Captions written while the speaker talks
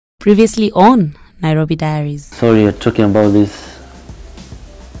Previously on Nairobi Diaries. Sorry, you're talking about this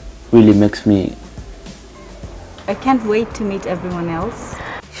really makes me... I can't wait to meet everyone else.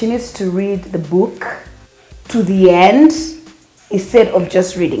 She needs to read the book to the end instead of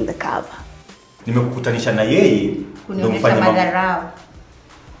just reading the cover. Nimekukutanisha na yeye ndio mfanye madharau.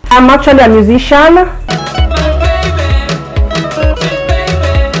 I'm actually a musician.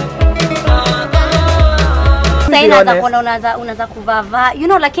 Unaanza kuvaa, you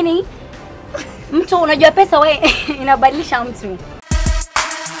know, lakini mtu unajua pesa we inabadilisha mtu.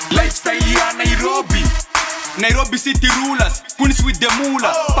 Lifestyle ya Nairobi, Nairobi city rulers, queens with the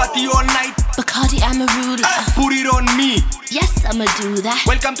moolah, party all night. Bacardi, I'm a ruler. Put it on me. Yes, I'ma do that.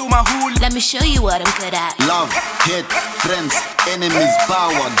 Welcome to my hood. Let me show you what I'm good at. Love, hate, friends, enemies,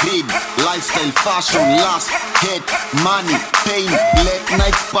 power, greed, lifestyle, fashion, lust, hate, money, pain, late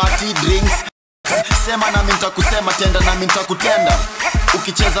night party, drinks. Sema nami nitakusema, tenda nami nitakutenda.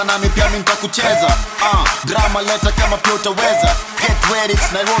 Ukicheza nami pia mimi nitakucheza. Drama leta kama pia utaweza. Get ready,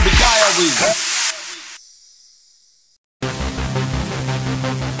 it's Nairobi Diaries.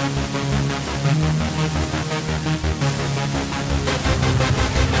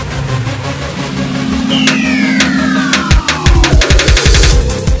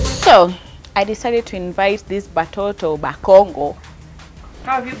 So, I decided to invite this Batoto Bakongo.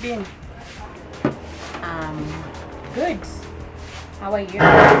 How have you been? Good. How are you?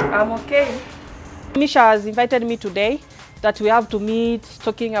 I'm okay. Misha has invited me today that we have to meet,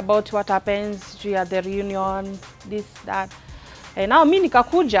 talking about what happens at the reunion, this, that. And now mimi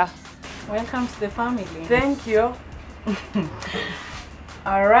nikakuja. Welcome to the family. Thank you.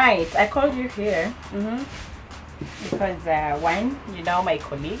 All right, I called you here because one, you know my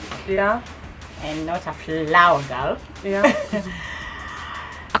colleague. Yeah. And not a flower girl. Yeah.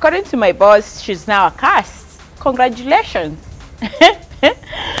 According to my boss, she's now a cast. Congratulations.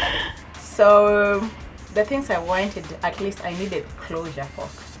 So the things I wanted, at least I needed closure for.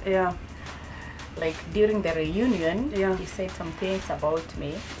 Yeah. Like during the reunion, yeah, he said some things about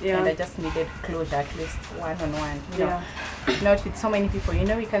me, yeah, and I just needed closure, at least one-on-one. You yeah, know, not with so many people. You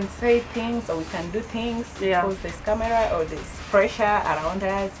know, we can say things or we can do things, yeah, because there's camera or there's pressure around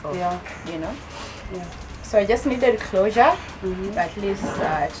us, or yeah, you know. Yeah. So I just needed closure, at least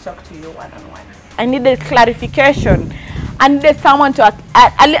to talk to you one-on-one. I needed clarification. I needed someone to,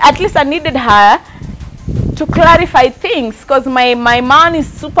 at least I needed her to clarify things, because my man is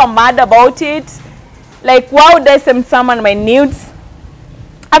super mad about it. Like, why would I send someone my nudes?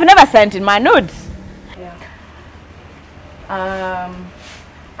 I've never sent in my nudes. Yeah.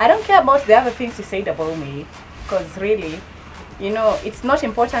 I don't care about the other things you said about me, because really, you know, it's not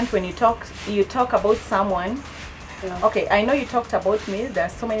important when you talk about someone. Yeah. Okay, I know you talked about me. There are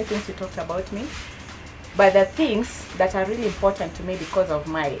so many things you talked about me, but the things that are really important to me because of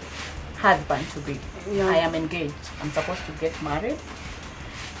my husband to be. Yeah. I am engaged. I'm supposed to get married,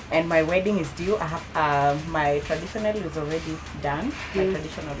 and my wedding is due. I have my traditional is already done. My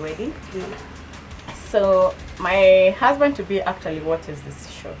traditional wedding. Yeah. So my husband to be actually watches this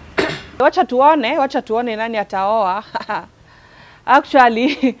show. Wacha tuone nani ataoa.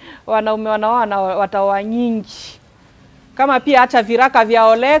 Actually, wanaume wanaoa wataoa nyingi. Kama pia hata viraka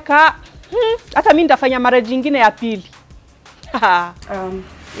vyaoleka, hata mimi nitafanya marriage nyingine ya pili.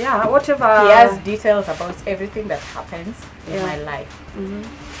 Yeah, whatever. He has details about everything that happens in my life.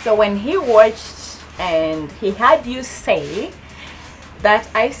 So when he watched and he had you say that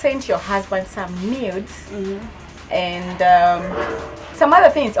I sent your husband some nudes and some other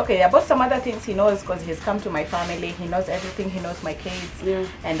things. Okay, about some other things he knows because he's come to my family. He knows everything. He knows my kids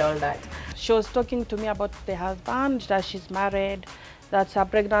and all that. She was talking to me about the husband, that she's married, that's her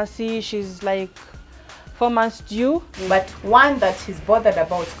pregnancy. She's like 4 months due. But one that she's bothered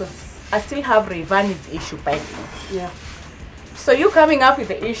about, because I still have Rayvani's issue pending. Yeah. So you coming up with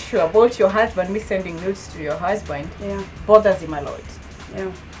the issue about your husband, me sending nudes to your husband, bothers him a lot.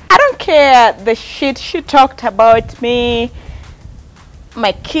 Yeah. I don't care the shit she talked about me,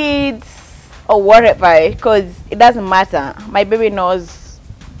 my kids, or whatever, because it doesn't matter. My baby knows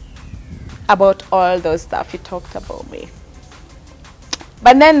about all those stuff he talked about me.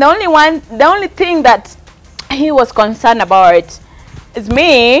 But then the only thing that he was concerned about is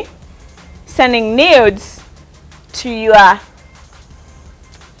me sending nudes to your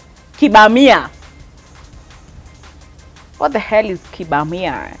Kibamia. What the hell is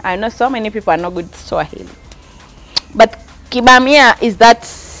Kibamia? I know so many people are not good at Swahili. But Kibamia is that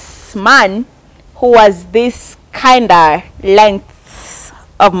man who has this kind of length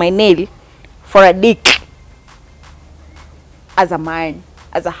of my nail for a dick as a man,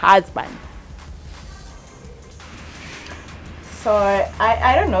 as a husband. So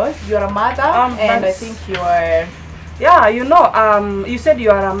I don't know. You're a mother, and I think you are. Yeah, you know, you said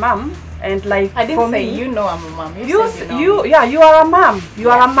you are a mom, and like I didn't for say me, you know I'm a mom. You are a mom. You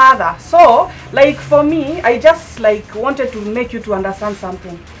are a mother. So like for me, I just like wanted to make you to understand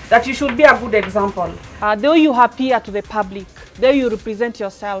something, that you should be a good example. The way you appear to the public, the way you represent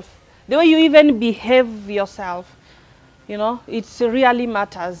yourself, the way you even behave yourself, you know, it really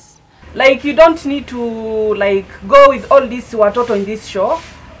matters. Like you don't need to like go with all these watoto in this show.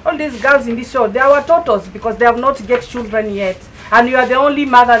 All these girls in this show, they are watotos because they have not get children yet. And you are the only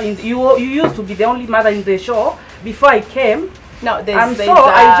mother in you used to be the only mother in the show before I came. No,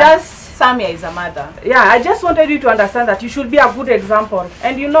 I just Samia is a mother. Yeah, I just wanted you to understand that you should be a good example.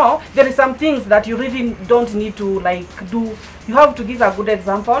 And you know, there is some things that you really don't need to like do. You have to give a good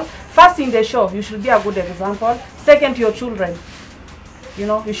example. First in the show, you should be a good example. Second, to your children. You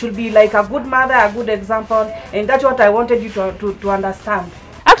know, you should be like a good mother, a good example, and that's what I wanted you to understand.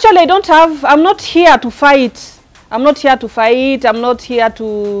 Actually, I'm not here to fight. I'm not here to fight. I'm not here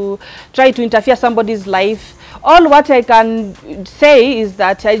to try to interfere somebody's life. All what I can say is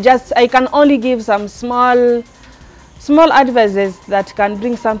that I can only give some small advices that can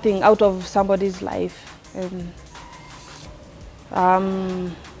bring something out of somebody's life.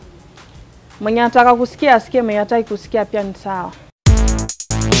 Mwenye anataka kusikia asikie, mwenye hataki kusikia pia ni sawa.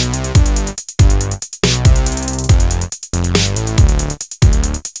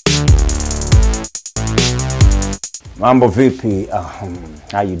 Mambo vipi?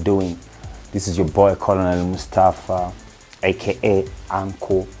 How you doing? This is your boy Colonel Mustafa, aka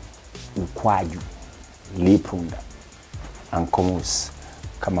Uncle Ukwaju Lipunda, Uncle Mus,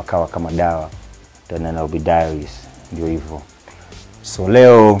 kama kawa kama dawa, na Nairobi Diaries, ndio hivyo. So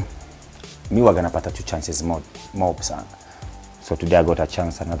leo mi waga napata 2 chances more sana. So today I got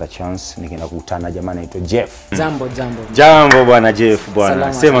another chance. Nikaenda kukutana jamaa anaitwa Jeff. Jambo bwana Jeff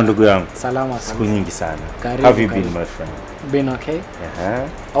bwana. Sema ndugu yangu. Salama. Siku nyingi sana. Karibu, Have you been my friend? Been okay?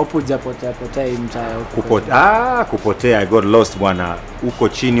 Au potea mtaa kupotea. I got lost bwana. Uko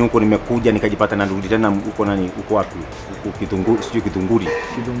chini huko nimekuja nikajipata na ndugu tena uko nani uko wapi? Uko Kitunguri.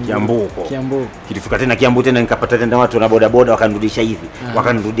 Kiambu huko. Kilifika tena Kiambu tena nikapata tena watu na boda wakanirudisha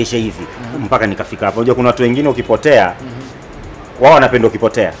hivi. Mpaka nikafika hapo. Unajua kuna watu wengine ukipotea wao wanapenda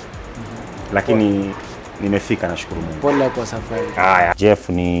ukipotea. Lakini nimefika, nashukuru Mungu. Pole kwa safari. Haya, Jeff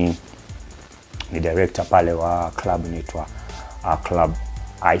ni director pale wa club inaitwa Club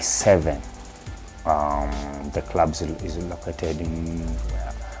I7. The club is located in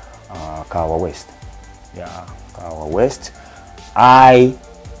Kawa West. Yeah, Kawa West. I7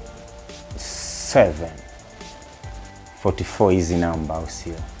 44 hizi namba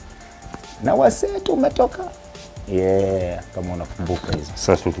usio. Na wasetu umetoka. Yeah, kama unakumbuka hizo.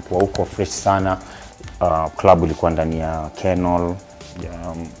 Sasa tulikuwa huko fresh sana. Club ilikuwa ndani ya Kennel.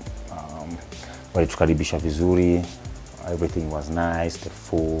 Walitukaribisha vizuri. Everything was nice, the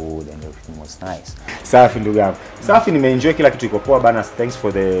food and everything was nice. Safi ndugu yangu. Safi, nimeenjoy kila kitu iko poa bana. Thanks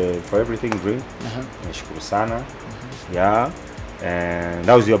for everything bring. Nashukuru sana. Yeah. And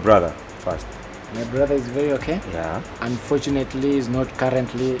how's your brother first? My brother is very okay. Yeah. Unfortunately,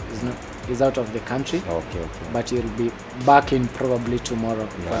 he's out of the country. Okay. But he'll be back in probably tomorrow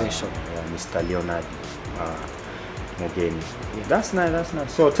for the show. Yeah, Mr. Leonard. Again. Yeah. That's nice.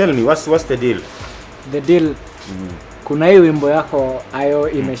 So tell me, what's the deal? The deal. Kuna hii wimbo yako ayo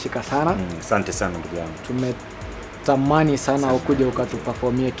imeshika sana. Asante sana ndugu yangu. Tumetamani sana ukuje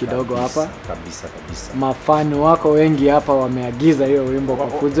ukatuperformie kidogo hapa. Kabisa. Mafani wako wengi hapa wameagiza hiyo wimbo kwa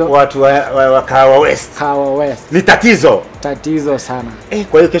kuja. Watu wa Kawa West. Kawa West. Ni tatizo sana.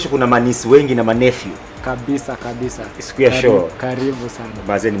 Kwa hiyo kesho kuna manisi wengi na manephew. Kabisa. Siku ya show. Karibu sana.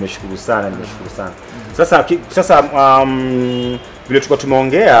 Baze nimeshukuru sana. Sasa vile tulikuwa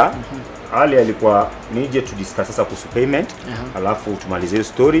tumeongea, Ali alikuwa nije to discuss sasa kuhusu payment, alafu tumalize hiyo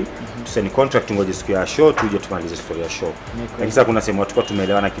story, tuseni contract ngoje siku ya show tuje tumalize story ya show. Lakini sasa kuna sema tulikuwa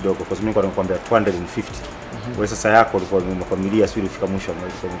tumeelewana kidogo kwa sababu mimi nilikuwa nakwambia 250. Wewe sasa yako ulikuwa umefamilia sio ulifika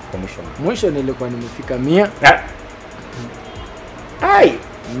mwisho nilikuwa nimefika 100. Ai,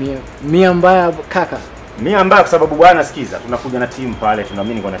 100 mbaya kaka. 100 mbaya kwa sababu bwana sikiza, tunakuja na timu pale,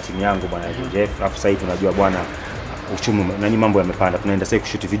 tunaamini kwa na timu yangu bwana Jeff. Alafu sasa hivi tunajua bwana uchumi nani mambo yamepanda, tunaenda sasa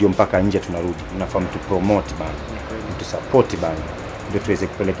kushoot video mpaka nje tunarudi. Unafahamu tu promote bana, tu support bana, ndio tuweze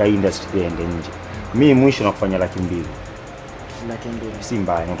kupeleka industry iende nje. Mimi mwisho na kufanya 200,000. Si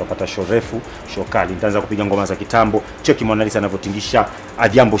mbaya, na utapata show refu, show kali. Nitaanza kupiga ngoma za kitambo. Cheki Mona Lisa anavyotingisha,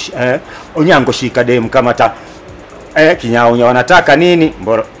 Adhiambo Onyango shika dem kama ta kinyao wanataka nini?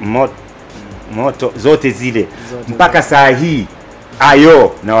 Moto zote zile mpaka saa hii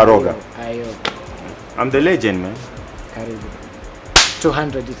ayo na waroga. Ayo. I'm the legend man. Karibu.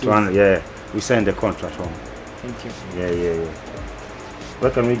 200 it is. 200, yeah. We signed the contract home. Thank you. Yeah.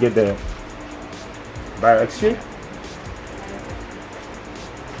 Where can we get the buy extra?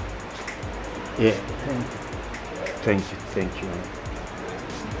 Yeah. Thank you.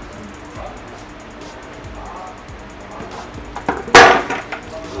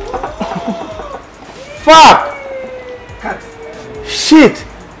 Fuck! Cut. Shit!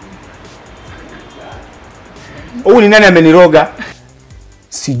 Huyu ni nani ameniroga?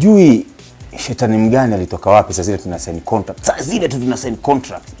 Sijui shetani mgani alitoka wapi. Sasa zile tuna sign contract. Sasa zile tu tuna sign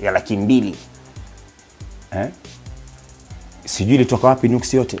contract ya 200,000. Sijui ilitoka wapi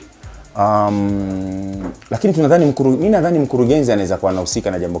nuksi yote. Lakini mimi nadhani mkurugenzi anaweza kuwa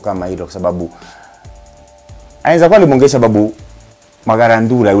anahusika na jambo kama hilo, kwa sababu anaweza kuwa alimongesha babu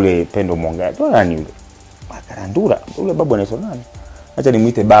Magarandura yule Pendo Mwongea. Tu nani yule? Magarandura. Yule babu anaitwa nani? Acha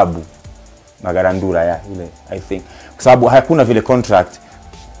nimuite babu Magarandura yule, I think. Kwa sababu hakuna vile contract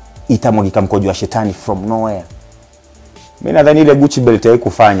itamwagika mkojo wa shetani from nowhere. Mimi nadhani ile Gucci belt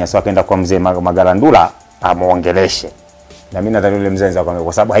haikufanya, so akaenda kwa mzee Magarandura amuongeleshe. Na mimi nadhani yule mzee anaweza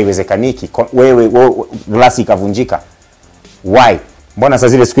kwa sababu haiwezekaniki wewe glasi ikavunjika. Why? Mbona sasa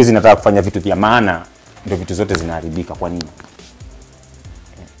zile siku hizi nataka kufanya vitu vya maana ndio vitu zote zinaharibika, kwa nini?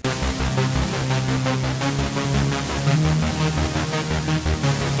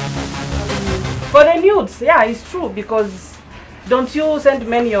 For the nudes, yeah, it's true, because don't you send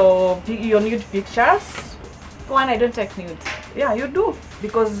men your nude pictures? One, I don't take nudes. Yeah, you do,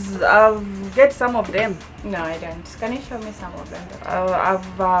 because I've get some of them. No, I don't. Can you show me some of them?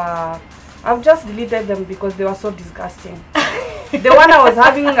 I've just deleted them because they were so disgusting. The one I was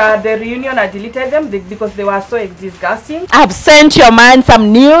having the reunion, I deleted them because they were so disgusting. I've sent your man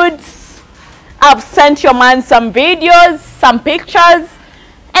some nudes. I've sent your man some videos, some pictures.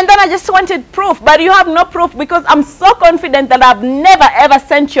 And then I just wanted proof. But you have no proof because I'm so confident that I've never ever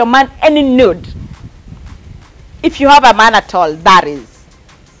sent your man any nude. If you have a man at all, that is.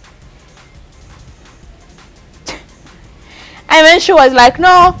 And then she was like,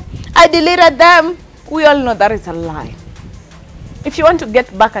 no, I deleted them. We all know that is a lie. If you want to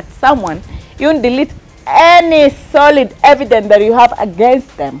get back at someone, you won't delete any solid evidence that you have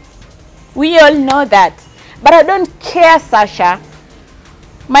against them. We all know that. But I don't care, Sasha.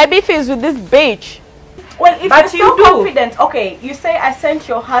 My beef is with this bitch. Well, if you're so confident, okay, you say I sent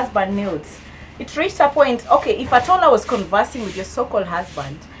your husband nudes. It reached a point, okay, if at all I was conversing with your so-called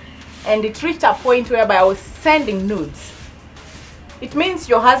husband, and it reached a point whereby I was sending nudes, it means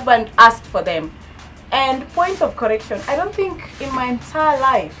your husband asked for them. And point of correction, I don't think in my entire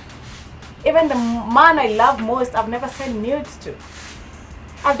life, even the man I love most, I've never sent nudes to.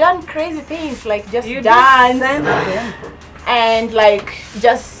 I've done crazy things like just dance and like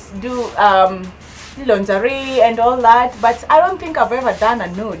just do lingerie and all that, but I don't think I've ever done a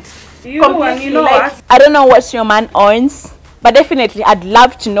nude. You know like, I don't know what your man earns, but definitely I'd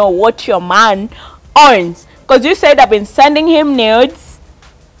love to know what your man earns, because you said I've been sending him nudes,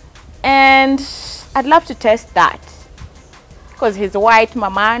 and I'd love to test that, because he's white, my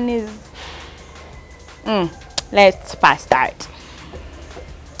man is let's pass that.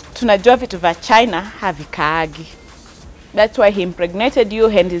 Tunajua vitu vya China havikaagi. That's why he impregnated you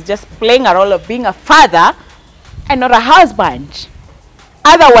and he's just playing a role of being a father and not a husband.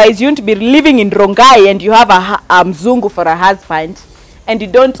 Otherwise, you won't be living in Rongai and you have a mzungu for a husband and you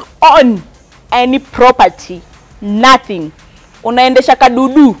don't own any property, nothing. Unaendesha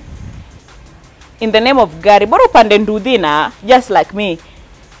kadudu in the name of gari. Bora upande ndudina, just like me.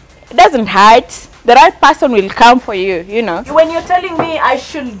 It doesn't hurt. The right person will come for you, you know. When you're telling me I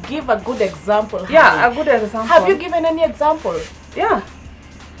should give a good example, yeah, a good example. Have you given any example? Yeah.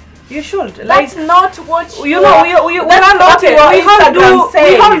 You should. That's not what you know. We all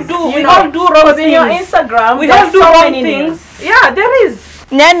do wrong things. In your Instagram, we all do wrong things. Yeah, there is.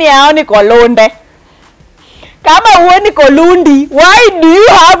 Nyani yaoni kolonde. Kama uoni kolundi, why do you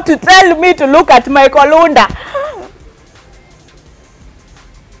have to tell me to look at my kolunda?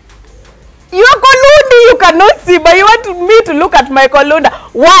 You are kolundi, you cannot see, but you want me to look at my kolunda.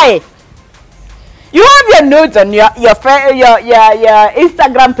 Why? You have your notes on your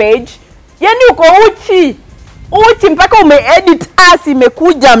Instagram page. Yani uko uchi. Uchi mpaka umeedit ass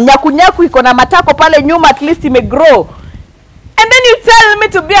imekuja, mnyakunyaku iko na matako pale nyuma, at least imegrow. And then you tell me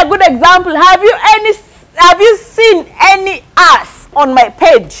to be a good example. Have you seen any ass on my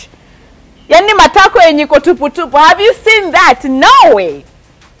page? Yani matako yenye iko tupu. Have you seen that? No way.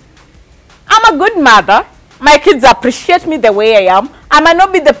 I'm a good mother. My kids appreciate me the way I am. I might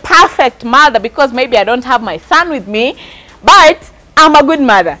not be the perfect mother because maybe I don't have my son with me, but I'm a good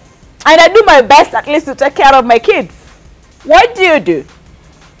mother. And I do my best at least to take care of my kids. What do you do?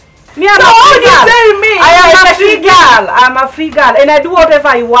 Me, I'm So a what free do you girl. tell me? I am You're a a free free girl. I'm a free girl, and I do whatever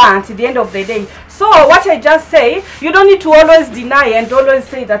I want at the end of the day. So what I just say, you don't need to always deny and always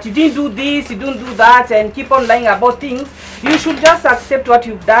say that you didn't do this, you didn't do that, and keep on lying about things. You should just accept what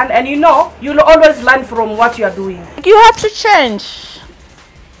you've done, and you know you'll always learn from what you are doing. You have to change.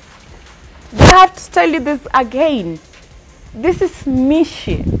 They have to tell you this again. This is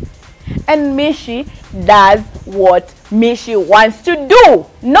Mishi. And Mishi does what Mishi wants to do,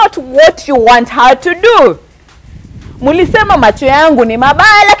 not what you want her to do. Mulisema macho yangu ni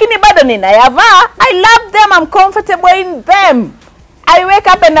mabaya lakini bado ninayavaa. I love them, I'm comfortable in them. I wake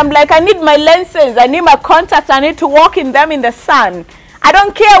up and I'm like, I need my lenses, I need my contacts, I need to walk in them in the sun. I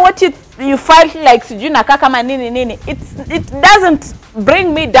don't care what you felt like sijui nakaa kama nini. It doesn't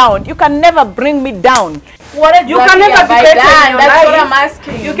bring me down. You can never bring me down. What exactly you can never be better in your That's life. what I'm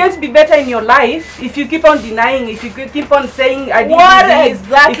asking. You can't be better in your life if you keep on denying, if you keep on saying I didn't What do this,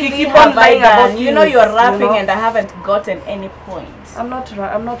 exactly if you keep have on lying I done? about You know things, you're rapping you know? and I haven't gotten any point. I'm not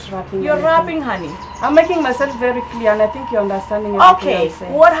rapping. You're anything. rapping, honey. I'm making myself very clear, and I think you're understanding everything Okay, I'm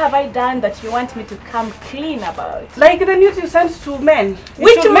saying. what have I done that you want me to come clean about? Like the news you sent to men.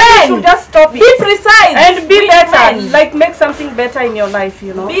 Which You men? should just stop it. Be precise. And be Which better. men? Like make something better in your life,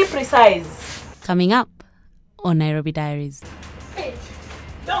 you know. Be precise. Coming up on Nairobi Diaries.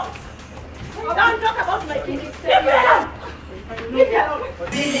 Don't talk about my kids. Leave me alone. Leave me alone.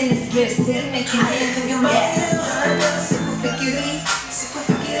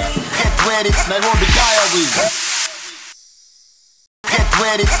 Get ready, it's Nairobi Diaries. Get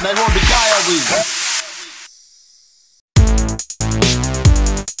ready, it's Nairobi Diaries.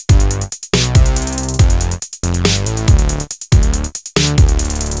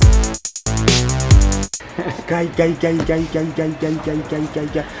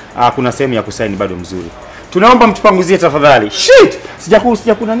 Kuna sehemu ya kusaini bado mzuri. Tunaomba mtupanguzie tafadhali. Shit!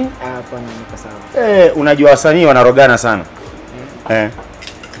 Sijakuna nini? Hapana, niko sawa. Unajua wasanii wanarogana sana.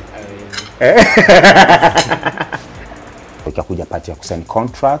 Ukakuja pati ya kusaini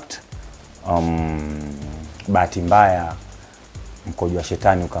contract. Bahati mbaya mkojo wa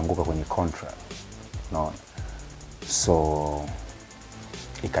shetani ukaanguka kwenye contract. No. So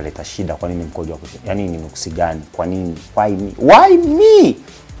ikaleta shida. Kwa nini mkojo wa shetani? Yaani ni nuksi gani? Kwa nini? Why me? Why me?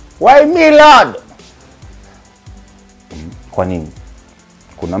 Why me, Lord? Kwa nini?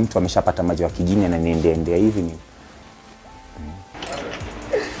 Kuna mtu ameshapata maji wa kijini na niendea hivi ni.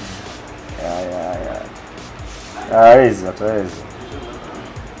 Hawezi, hatawezi.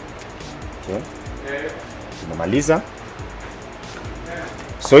 Okay. Tumemaliza.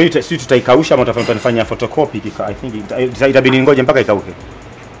 So hii sisi tutaikausha ama tutafanya photocopy. I think itabidi ngoje mpaka ikauke.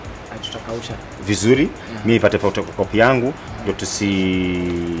 Tutakausha vizuri. Mimi nipate photocopy yangu ndio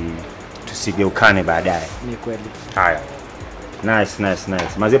tusigeukane baadaye. Ni kweli. Haya. Nice.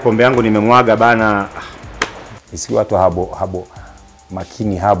 Maze pombe yangu nimemwaga bana. Isi watu habo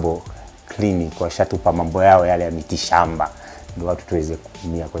makini habo clean kwa shatupa mambo yao yale ya mitishamba. Ndio watu tuweze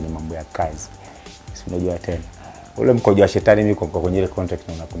kutumia kwenye mambo ya kazi. Si unajua tena. Ule mkojo wa shetani mimi kwa kwenye ile contract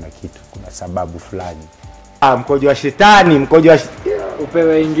naona kuna kitu, kuna sababu fulani. Mkojo wa shetani,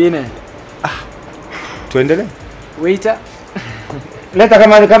 upewe ingine. Tuendelee. Waiter. Leta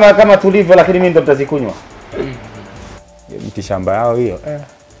kama tulivyo lakini mimi ndo mtazikunywa. Mitishamba yao hiyo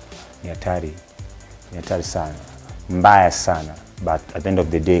ni hatari. Ni hatari sana. Mbaya sana. But at the end of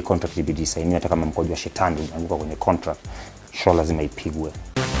the day contract ibidi saini hata kama mkojo wa shetani unaanguka kwenye contract. Show lazima ipigwe.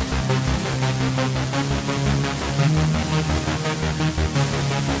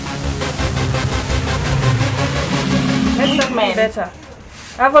 Better.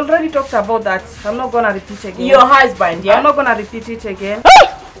 I've already talked about that. I'm not gonna repeat again. Your husband, yeah? I'm not gonna repeat it again.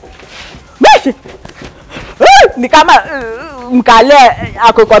 Ni kama mkale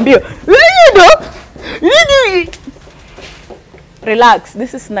akokwambia. Relax,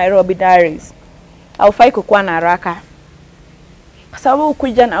 this is Nairobi Diaries. Haufai kukuwa na haraka. Kwa sababu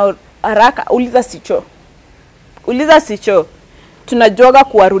ukija na haraka, uliza sicho. Tunajoga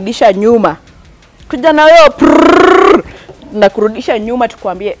kuwarudisha nyuma. Kuja na wewe na kurudisha nyuma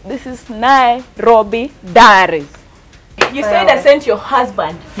tukwambie this is Nairobi Diaries. You said I sent your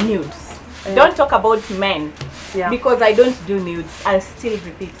husband nudes. Don't talk about men. Yeah. Because I don't do nudes. I'll still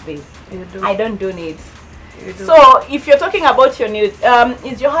repeat this. You do. I don't do nudes. You do. So if you're talking about your nudes,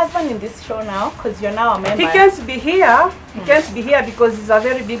 is your husband in this show now? Because you're now a member. He can't be here. He can't be here because he's a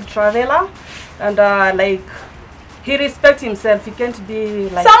very big traveler, and like he respects himself. He can't be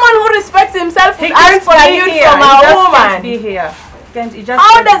like someone who respects himself. He asks for a nude from a woman. Can't be here.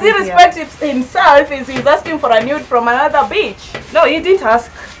 How does he respect himself if he's asking for a nude from another bitch? No, he didn't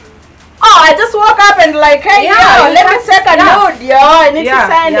ask. Oh, I just woke up and like, hey, let me take a nude, yo. I need to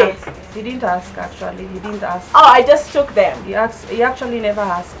send it. He didn't ask, actually. He didn't ask. Oh, I just took them. He actually never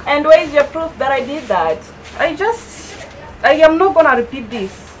asked. And where is your proof that I did that? I am not gonna repeat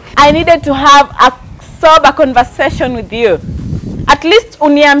this. I needed to have a sober conversation with you. At least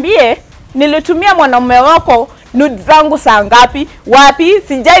uniambie nilitumia mwanaume wako nude zangu saa ngapi, wapi,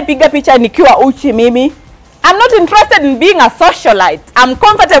 sijaipiga picha nikiwa uchi mimi. I'm not interested in being a socialite. I'm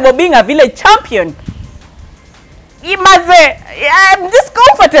comfortable being a village champion. Imaze, I'm just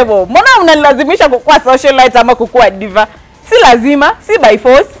comfortable. Mbona unanilazimisha kukua socialite ama kukua diva? Si lazima, si by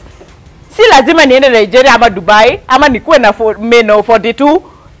force. Si lazima niende Nigeria ama Dubai, ama nikuwe na meno 42,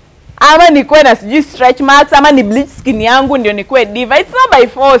 ama nikuwe na sijui stretch marks, ama ni bleach skin yangu ndio nikuwe diva. It's not by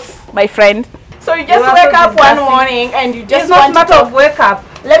force, my friend. So you just wake up one morning and you just want to... It's not a matter of wake up.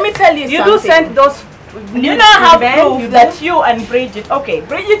 Let me tell you something. You do send those... You know how proof that you and Bridget... Okay,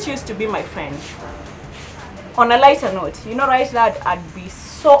 Bridget used to be my friend. On a lighter note, you know right now I'd be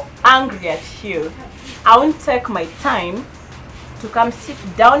so angry at you. I won't take my time to come sit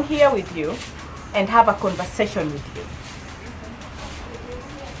down here with you and have a conversation with you.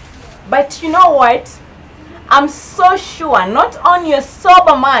 But you know what? I'm so sure, not on your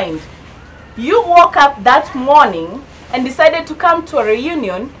sober mind, you woke up that morning and decided to come to a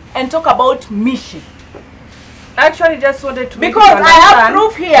reunion and talk about Mishi. I actually just wanted to because I have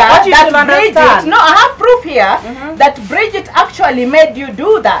proof here that Bridget, no, I have proof here that Bridget actually made you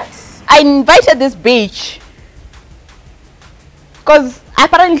do that. I invited this bitch because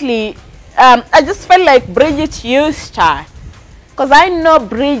apparently I just felt like Bridget used her, because I know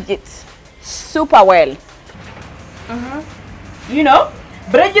Bridget super well. You know,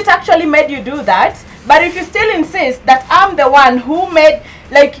 Bridget actually made you do that. But if you still insist that I'm the one who made,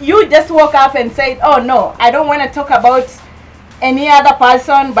 like you just woke up and said, oh no, I don't want to talk about any other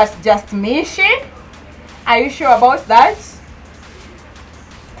person but just Mishi. Are you sure about that?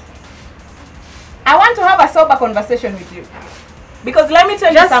 I want to have a sober conversation with you. Because let me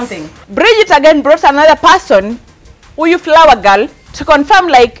tell you something. Bridget again brought another person, who you flower girl, to confirm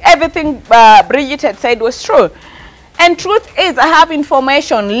like everything Bridget had said was true. And truth is, I have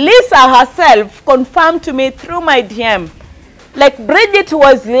information. Lisa herself confirmed to me through my DM. Like Bridget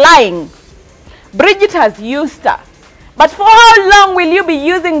was lying. Bridget has used her. But for how long will you be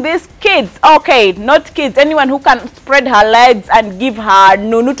using these kids? Okay, not kids. Anyone who can spread her legs and give her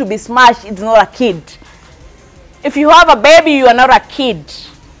nunu to be smashed is not a kid. If you have a baby, you are not a kid.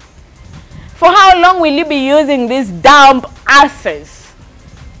 For how long will you be using these dumb asses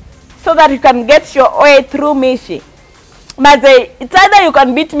so that you can get your way through Mishi? Maze, it's either you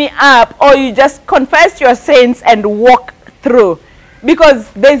can beat me up or you just confess your sins and walk through.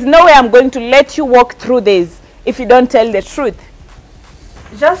 Because there's no way I'm going to let you walk through this if you don't tell the truth.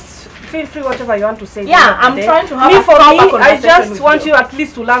 Just feel free whatever you want to say. Yeah, I'm trying to have a proper conversation I just with want you at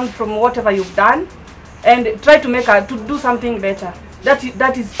least to learn from whatever you've done and try to do something better. That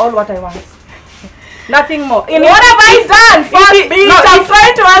is all what I want. Nothing more. What have I done? I'm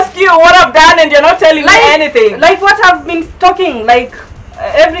trying to ask you what I've done and you're not telling me anything. Like what I've been talking, like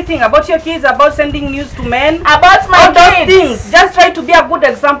everything about your kids, about sending news to men, about my all those things. Just try to be a good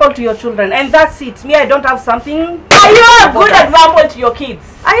example to your children, and that's it. Me, I don't have something. Are you a good example to your kids?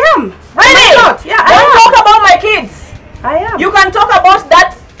 I am. Really? Not? Yeah, don't talk about my kids. I am. You can talk about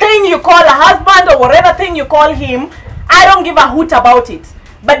that thing you call a husband or whatever thing you call him. I don't give a hoot about it.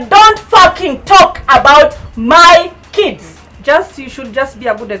 But don't fucking talk about my kids. You should just be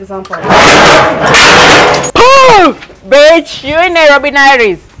a good example. Oh, bitch, you in Nairobi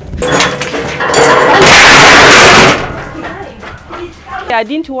Diaries. I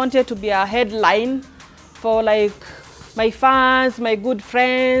didn't want it to be a headline for like my fans, my good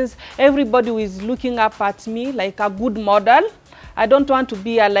friends, everybody who is looking up at me like a good model. I don't want to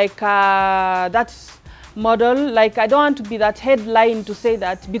be that model. Like I don't want to be that headline to say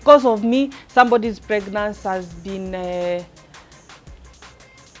that because of me somebody's pregnancy has been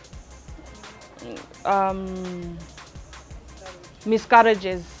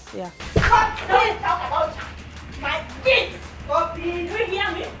miscarriages. Yeah. Don't talk about my kids. Do you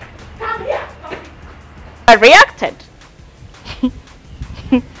hear me? Come here. I reacted.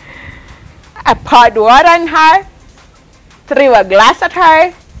 I poured water on her, threw a glass at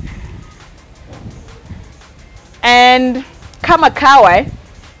her, and kama kawa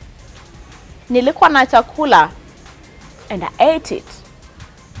nilikuwa na chakula and I ate it.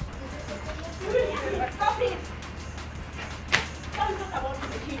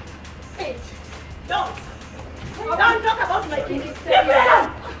 Don't talk about my kids. Leave me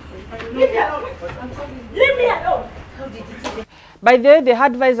alone. Leave me alone. Leave me alone. By the way, the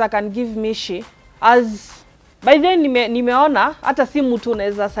advice I can give Mishi, as by the way nimeona hata si mtu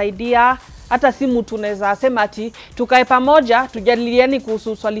unaweza saidia, hata si mtu unaweza sema ati tukae pamoja tujadiliane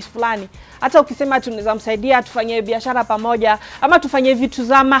kuhusu swali fulani. Hata ukisema tunaweza msaidia tufanye biashara pamoja ama tufanye vitu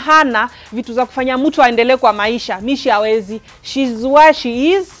za maana, vitu za kufanya mtu aendelee kwa maisha, Mishi hawezi. She's where she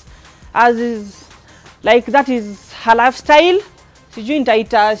is, as is like that is her lifestyle. Sijui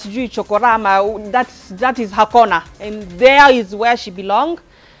nitaita sijui chokorama, that is her corner, and there is where she belong.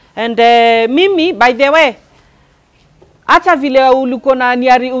 And mimi, by the way, hata vile uliko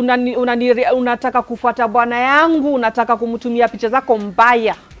na unataka kufuata bwana yangu, unataka kumtumia picha zako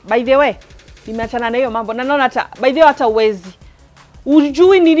mbaya, by the way nimeachana na hiyo mambo. Na naona hata by the way hata uwezi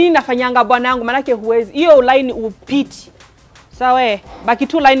ujui nini nafanyanga bwana yangu, manake huwezi hiyo line upiti. Sawa, baki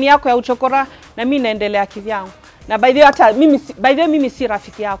tu line yako ya uchokora na mimi naendelea kivyangu. Na by the way hata mimi si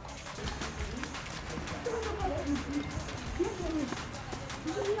rafiki yako.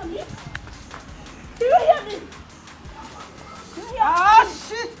 Do you hear me? Ah,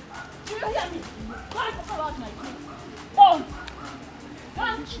 shit! Do you hear me? Can't talk about my kids. Don't!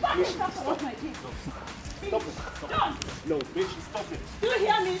 Can't talk about my kids. Stop it. Don't! No, bitch, stop it. Do you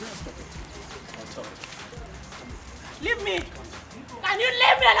hear me? Stop it. Leave me! Can you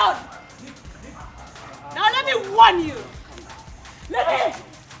leave me alone? Now let me warn you! Leave me!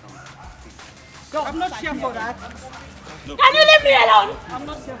 I'm not here for that. Can you leave me alone? I'm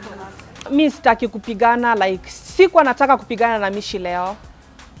not here for that. Mimi sitaki kupigana, like sikuwa nataka kupigana na Mishi leo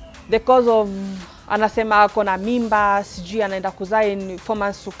because of anasema ako na mimba, sijui anaenda kuzaa in 4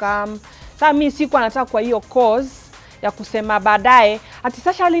 months to come. Sasa mimi sikuwa nataka kwa hiyo cause ya kusema baadaye ati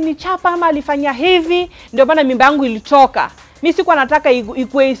Sasha alinichapa ama alifanya hivi ndio maana mimba yangu ilitoka. Mimi sikuwa nataka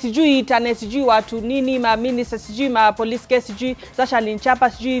ikue sijui itane sijui watu nini maamini sijui ma police case sijui Sasha alinichapa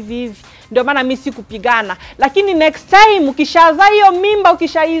sijui hivi ndio maana mimi sikupigana. Lakini next time ukishazaa hiyo mimba,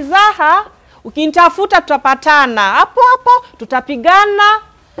 ukishaizaha, ukinitafuta tutapatana. Hapo tutapigana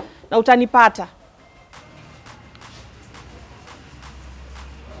na utanipata.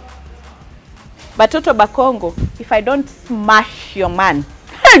 Batoto Bakongo, if I don't smash your man,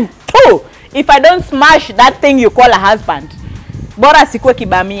 if I don't smash that thing you call a husband, bora sikuwe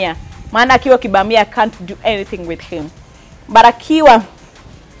kibamia. Maana akiwa kibamia, I can't do anything with him. But akiwa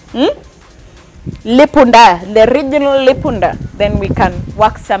Lipunda, the original Lipunda, then we can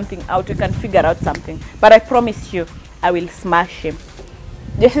work something out, we can figure out something. But I promise you, I will smash him.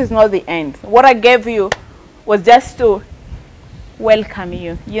 This is not the end. What I gave you was just to welcome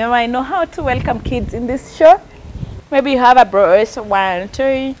you. You know, I know how to welcome kids in this show. Maybe you have a brush, 1,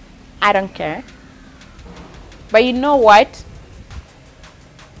 2, I don't care. But you know what?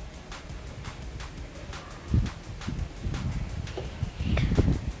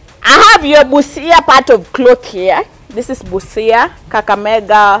 I have your Busia part of cloth here. This is Busia,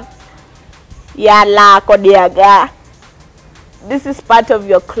 Kakamega, Yala, Kodiaga. This is part of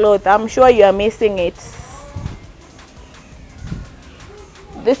your cloth. I'm sure you are missing it.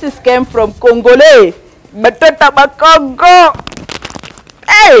 This is came from Congolese. Batata Bakongo.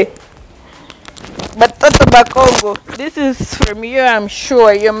 Hey! Batata Bakongo. This is from you, I'm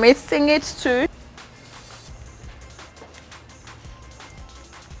sure. You're missing it too.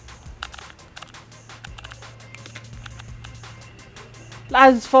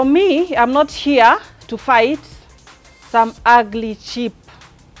 As for me, I'm not here to fight some ugly, cheap,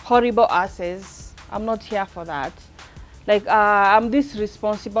 horrible asses. I'm not here for that. Like, I'm this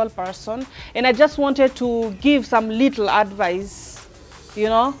responsible person, and I just wanted to give some little advice, you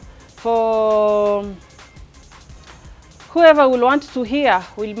know, for whoever will want to hear,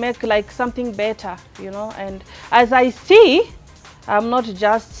 will make like something better, you know. And as I see, I'm not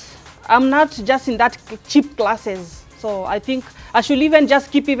just in that cheap classes. So I think I should even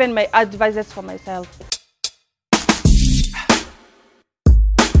just keep even my advices for myself.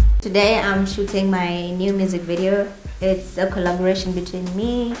 Today I'm shooting my new music video. It's a collaboration between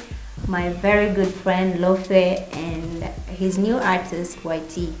me, my very good friend Lofe, and his new artist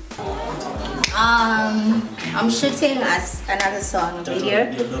YT. I'm shooting another song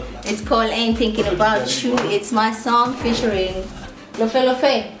video. It's called Ain't Thinking About You. It's my song featuring Lofe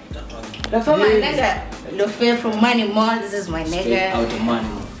my nigga. Lofe from Money More, this is my nigga. Out of money.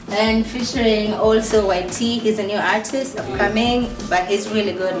 And featuring also YT, he's a new artist, upcoming, but he's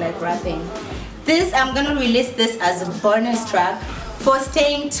really good like rapping. This, I'm gonna release this as a bonus track for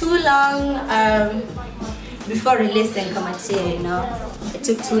staying too long before releasing Kamatia, you know. It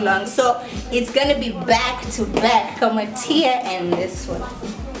took too long, so it's gonna be back to back, Kamatia and this one.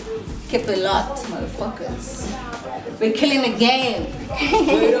 Keep it locked, motherfuckers. We're killing the game.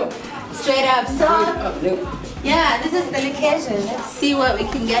 Straight up, so. Yeah, this is the occasion. Let's see what we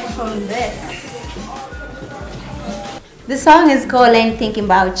can get from this. The song is called Ain't Thinking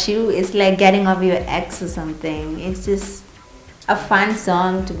About You. It's like getting over your ex or something. It's just a fun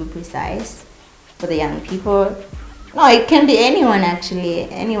song, to be precise, for the young people. No, it can be anyone actually.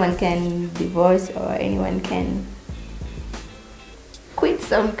 Anyone can divorce or anyone can quit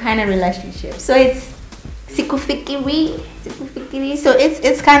some kind of relationship. So it's sikufikiri. So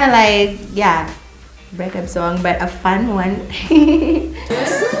it's kind of like, yeah, breakup song, but a fun one.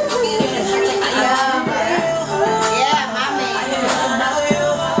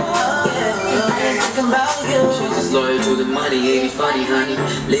 She's loyal to the money, ain't it funny, honey?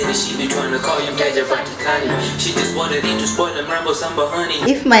 Later she be trying to call you Kaja Vatikani. She just wanted you to spoil them Rambo Samba, honey.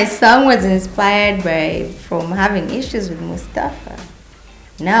 If my song was inspired from having issues with Mustafa,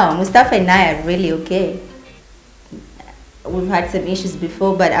 no, Mustafa and I are really okay. We've had some issues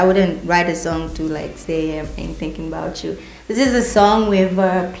before, but I wouldn't write a song to like say I'm thinking about you. This is a song we've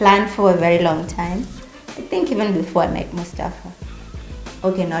planned for a very long time. I think even before I met Mustafa.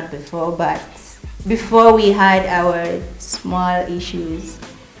 Okay, not before, but before we had our small issues.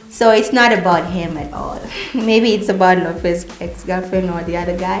 So it's not about him at all. Maybe it's about Lopez's ex-girlfriend or the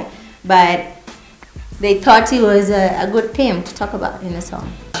other guy, but they thought it was a good theme to talk about in a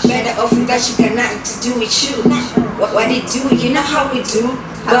song. Better often that you got nothing to do with you. What it do, you know how we do.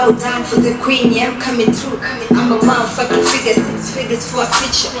 Bow down for the queen, yeah, I'm coming through. I'm a motherfucking figure, 6 figures for a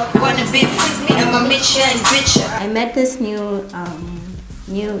feature. Wanna be with me, I'ma meet you and bitch you. I met this new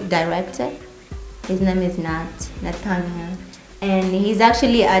director. His name is Nathaniel, and he's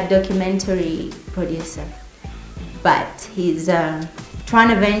actually a documentary producer, but he's trying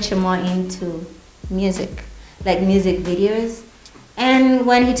to venture more into music, like music videos. And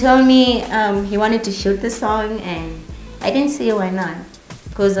when he told me he wanted to shoot the song, and I didn't see why not,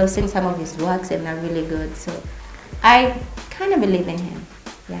 because I've seen some of his works and they're really good, so I kind of believe in him.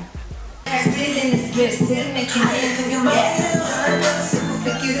 Yeah. Still in this bitch, still making it for you, yeah.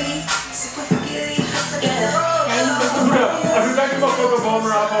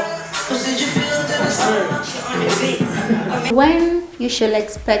 When you should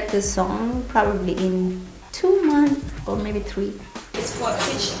expect the song, probably in 2 months or maybe 3. It's for a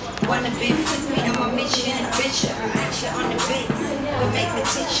picture. Wanna be with me, I'ma meet you and bitch you. Meet you on the beat. We'll make the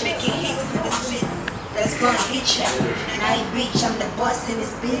teach, making hits for the streets. That's gonna hit you. And I ain't bitch, I'm the boss in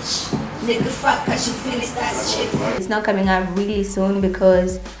this bitch. Nigga fuck, cause you feel it's that's shit. It's not coming out really soon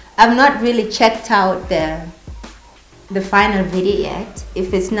because I've not really checked out the final video yet.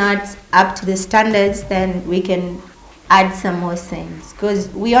 If it's not up to the standards, then we can add some more things. Because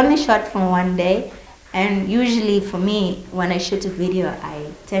we only shot for 1 day, and usually for me, when I shoot a video,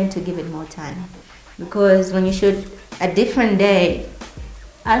 I tend to give it more time. Because when you shoot a different day,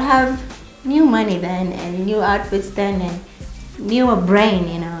 I'll have new money then, and new outfits then, and newer brain,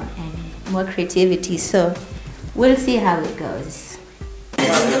 you know, and more creativity. So we'll see how it goes.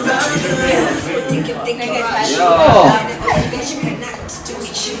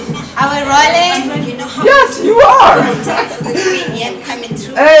 Are we rolling? Yes, you are!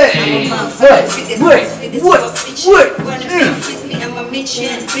 Hey! Wait!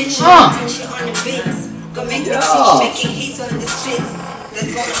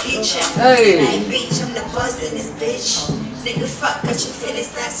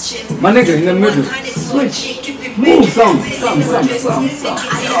 My nigga in the middle. Switch. Move some. Hey.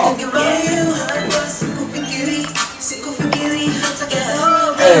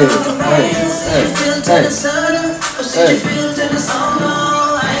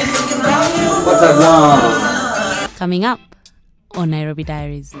 What's that one? Coming up on Nairobi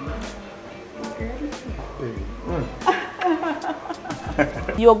Diaries.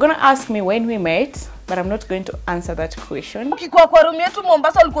 You're gonna ask me when we met, but I'm not going to answer that question. Kwa room yetu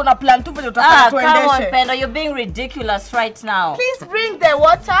Mombasa ulikuwa na plan tu vile utafanya tuendeshe. Come on, Pendo, you're being ridiculous right now. Please bring the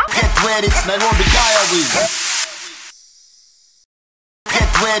water. Get ready, it's Nairobi Diaries.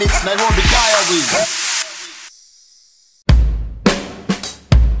 Get ready, it's Nairobi Diaries.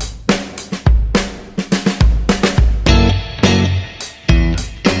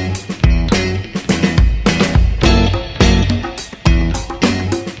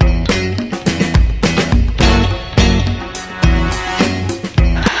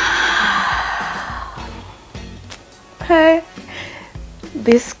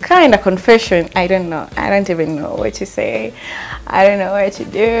 This kind of confession, I don't know. I don't even know what to say. I don't know what to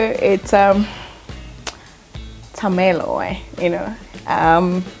do. It's a mellow way, you know.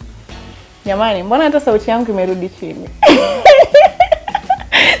 Jamani, mbona hata sauti yangu imerudi chini?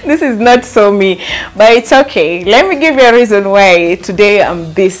 This is not so me, but it's okay. Let me give you a reason why today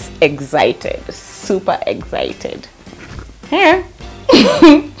I'm this excited. super excited. Yeah.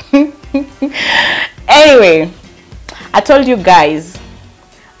 Anyway, I told you guys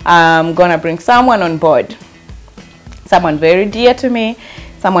I'm gonna bring someone on board. Someone very dear to me,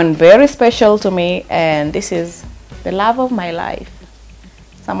 someone very special to me, and this is the love of my life.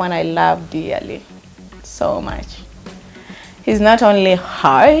 Someone I love dearly, so much. He's not only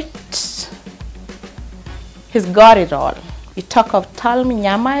hot, he's got it all. You talk of Talmi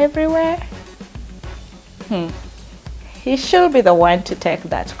Nyama everywhere. He should be the one to take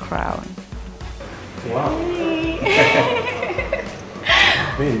that crown. Wow.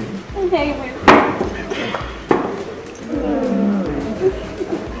 Baby. Hey, baby.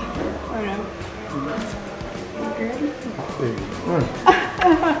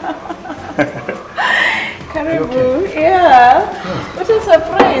 Karibu. Yeah. What a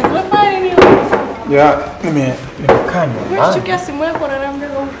surprise. Umefanya nini? Yeah, nimekaa nyumbani. Unashtukia simu yako na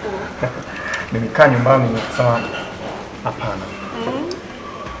mbele huko. Nimekaa nyumbani nikasema hapana.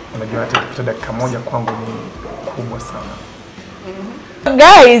 Unajua hata dakika moja kwangu ni kubwa sana.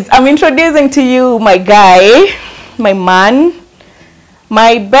 Guys, I'm introducing to you my guy, my man,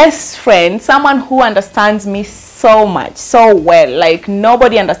 my best friend, someone who understands me so much, so well, like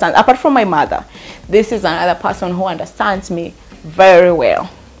nobody understands, apart from my mother. This is another person who understands me very well.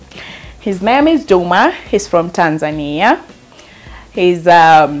 His name is Duma. He's from Tanzania. He's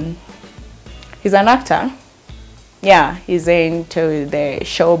an actor. Yeah, he's into the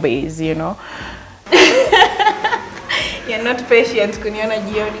showbiz, you know. You're not patient kuniona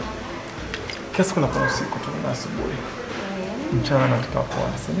jioni. Kiasi kuna kwa usiku tu na asubuhi. Mchana nataka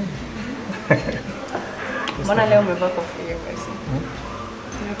kuona sasa. Mbona leo umevaa kofia basi?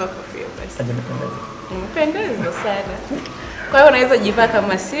 Umevaa kofia basi. Hajanipendeza. Umependeza sana. Kwa hiyo unaweza jivaa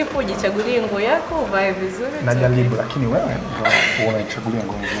kama sipo, ujichagulie nguo yako, uvae vizuri. Najaribu lakini wewe ndio unaichagulia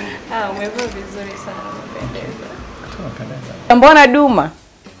nguo nzuri. Umevaa vizuri sana, umependeza. Tunapendeza. Mbona Duma?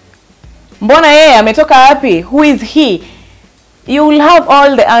 Mbona yeye ametoka wapi? Who is he? You will have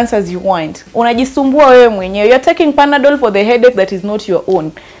all the answers you want. Unajisumbua wewe mwenyewe. You're taking Panadol for the headache that is not your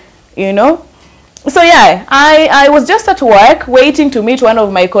own. You know? So yeah, I was just at work waiting to meet one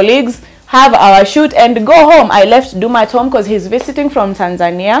of my colleagues, have our shoot and go home. I left Duma at home because he's visiting from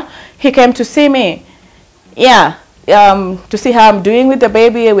Tanzania. He came to see me. Yeah, to see how I'm doing with the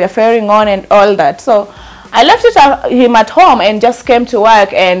baby, we are faring on and all that. So I left him at home and just came to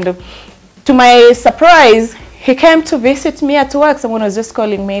work, and to my surprise, he came to visit me at work. Someone was just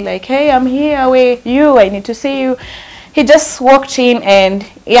calling me like, hey, I'm here, where are you? I need to see you. He just walked in and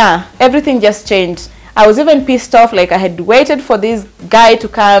yeah, everything just changed. I was even pissed off, like I had waited for this guy to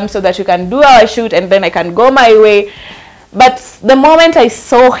come so that we can do our shoot and then I can go my way. But the moment I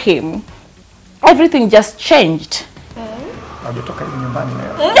saw him, everything just changed. Hajatoka hivi nyumbani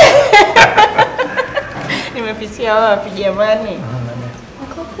leo. Nimepitia wapi jamani?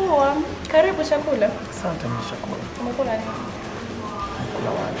 Uko poa. Karibu chakula. Asante ni chakula. Umekula nini? Kula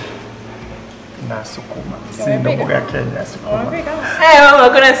wali. Na sukuma. Si ndo mboga ya Kenya sukuma. Mama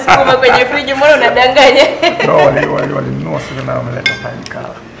kuna sukuma kwenye friji, mbona unadanganya? No, walinunua sasa na wameleta pale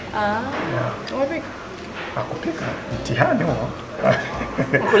kala. Yeah. Umepika? Hakupika. Mtihani huo.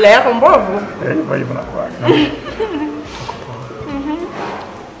 Kula yako mbovu. Hivyo na kwa.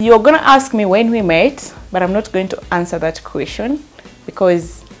 You're going to ask me when we met, but I'm not going to answer that question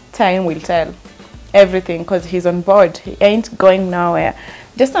because time will tell everything, because he's on board. He ain't going nowhere.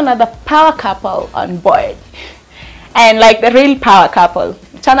 Just another power couple on board. And like the real power couple.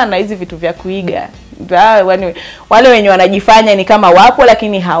 Chana na hizi vitu vya kuiga. Wale wenye wanajifanya ni kama wapo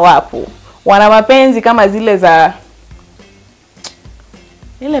lakini hawapo. Wana mapenzi kama zile za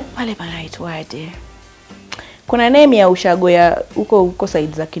ile pale panaitwaje? Kuna name ya ushago ya huko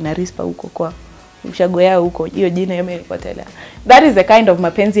side za kina Rispa huko kwa ushago yao huko, hiyo jina yamenipotelea. That is the kind of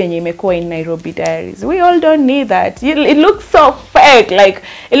mapenzi yenye imekuwa in Nairobi Diaries. We all don't need that. It looks so fake, like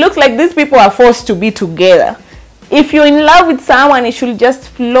it looks like these people are forced to be together. If you're in love with someone, it should just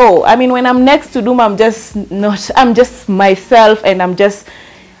flow. I mean, when I'm next to Duma, I'm just myself, and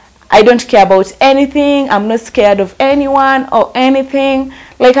I don't care about anything. I'm not scared of anyone or anything.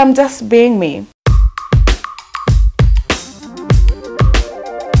 Like, I'm just being me.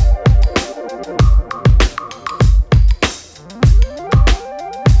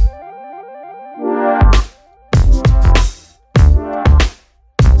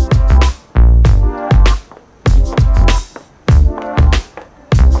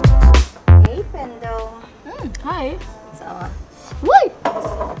 Hi. Why?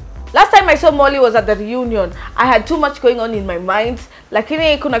 Last time I saw Molly was at the reunion. I had too much going on in my mind.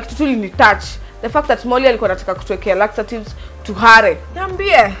 Lakini kuna kitu tu touch. the fact that Molly alikuwa anataka kutuwekea laxatives to Hare.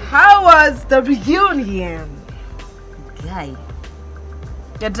 Niambie, how was the reunion? Guy.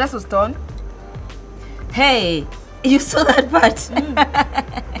 Your dress was torn? Hey, you saw that part?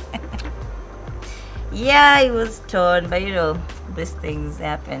 Yeah, it was torn, but you know, these things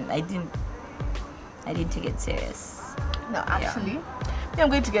happen. I didn't take it serious. No, actually, I'm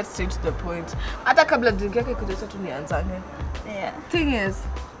going to get straight to the point. Hata kabla drink yake kuja tu nianzange. Yeah. Thing is,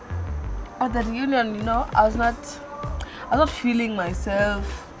 at the reunion, you know, I was not feeling myself.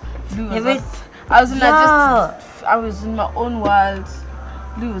 I was in my own world.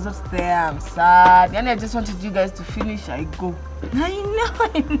 Blue was just there. I'm sad. And I just wanted you guys to finish. I go. I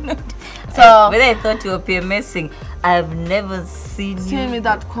know. So, but I thought you were PMSing. I've never seen me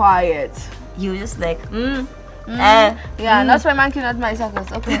that quiet. You were just like, that's why man cannot my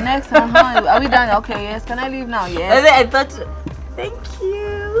circles. Okay, next. Are we done? Okay, yes. Can I leave now? Yes. But then I thought, thank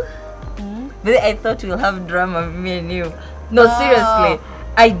you. But then I thought we'll have drama, me and you. No, seriously.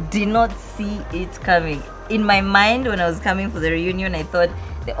 I did not see it coming. In my mind, when I was coming for the reunion, I thought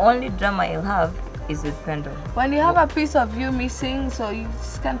the only drama you'll have is with Pendo. When you have a piece of you missing, so you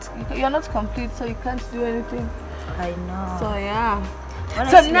just can't, you're not complete, so you can't do anything. I know. So yeah.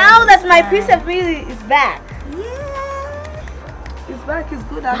 So now that my piece of me is back. Yeah. He's back, he's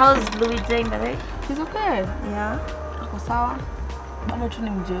good actually. How's Louis doing, by the way? He's okay. Yeah. Ako sawa. Bado tu ni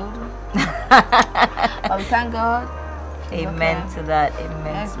mjeuri. But we thank God. Amen to that.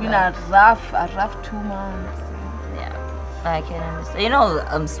 Amen. It's been a rough 2 months. Yeah, I can understand. You know,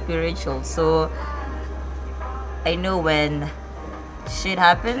 I'm spiritual, so I know when shit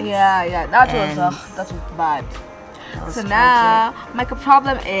happens. Yeah, that was bad. That was so tragic. now my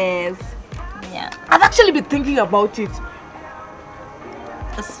problem is, I've actually been thinking about it.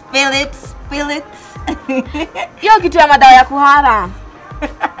 Spill it. Yo kitu ya madawa ya kuhara.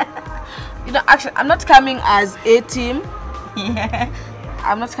 You know, actually, I'm not coming as a team. Yeah.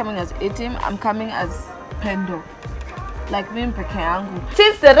 I'm not coming as a team. I'm coming as Pendo. Like me peke yangu.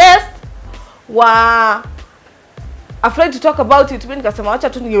 Since the rest were afraid to talk about it, mimi nikasema acha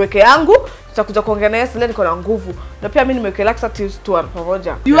tu niweke yangu, tutakuja kuongea naye sasa niko na nguvu. Na pia mimi nimeweka laxatives tu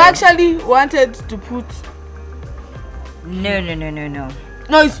pamoja. You actually wanted to put No.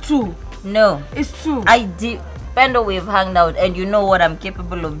 No, it's true. No. It's true. I did. Pendo, we've hung out, and you know what I'm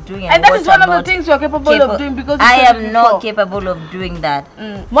capable of doing. And that is one of the things you're capable of doing because I am not capable of doing that.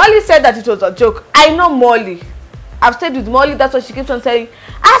 Molly said that it was a joke. I know Molly. I've stayed with Molly. That's what she keeps on saying.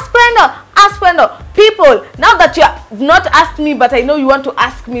 Ask Pendo. People, now that you have not asked me, but I know you want to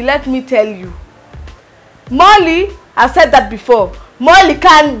ask me, let me tell you. Molly has said that before. Molly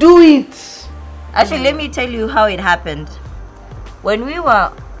can do it. Actually, let me tell you how it happened. When we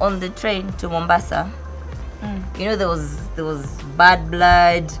were on the train to Mombasa, you know, there was bad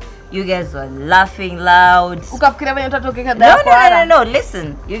blood. You guys were laughing loud. No.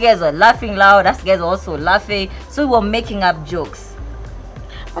 Listen, you guys were laughing loud. Us guys were also laughing. So we were making up jokes.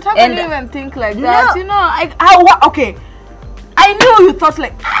 But how can you even think like that? You know, okay. I knew you thought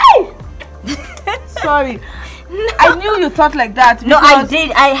like, sorry. I knew you thought like that. No, I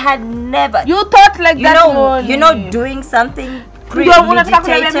did. I had never. You thought like that. You know, doing something. Actually,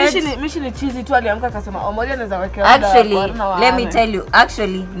 let me tell you.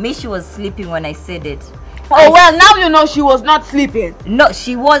 Actually, Mishi was sleeping when I said it. Oh well, now you know she was not sleeping. No,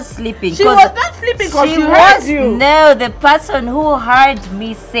 she was sleeping. She was not sleeping because she heard you. No, the person who heard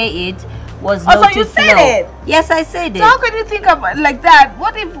me say it was so you said it? Yes, I said it. So how can you think about like that?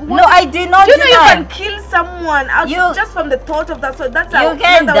 What if? No, I did not. Do you know you can kill someone just from the thought of that? So that's you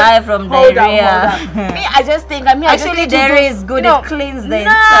can die from diarrhea. Me, I just think. Actually, diarrhea is good. It cleans the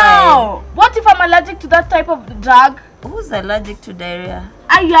inside. No. What if I'm allergic to that type of drug? Who's allergic to diarrhea?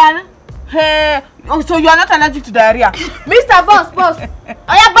 Ayan. Hey. Oh, so you are not allergic to diarrhea, Mr. Boss. Oh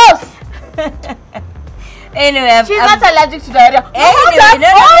yeah, boss. Anyway, she's not allergic to diarrhea. Anyway,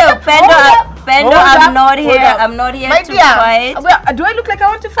 no. Pendo, I'm not here. I'm not here to fight. Do I look like I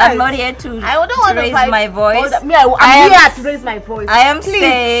want to fight? I'm not here to raise my voice. I'm here to raise my voice. I am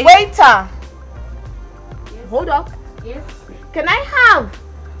saying. Waiter. Yes. Hold up. Yes. Can I have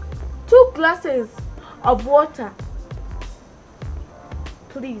 2 glasses of water,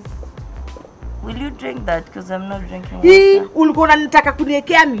 please? Will you drink that? Because I'm not drinking water. Ulikuwa unanitaka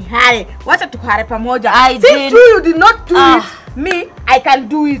kuniwekea mihare. Wacha tuhare pamoja. Since you did not do it, me, I can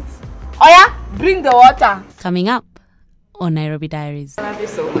do it. Oya, bring the water. Coming up on Nairobi Diaries. I love you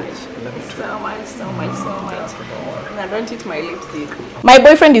so much. So much. And I don't eat my lipstick. My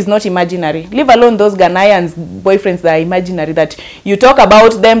boyfriend is not imaginary. Leave alone those Ghanaians boyfriends that are imaginary, that you talk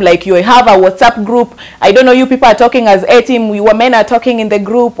about them like you have a WhatsApp group. I don't know, you people are talking as a team, we men are talking in the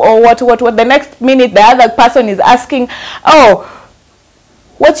group, or what. The next minute the other person is asking, oh,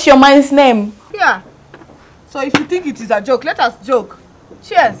 what's your man's name? Yeah. So if you think it is a joke, let us joke.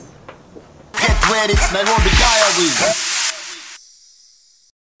 Cheers. Get ready, it's Nairobi Diaries.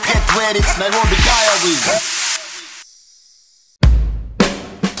 Get ready, it's Nairobi Diaries.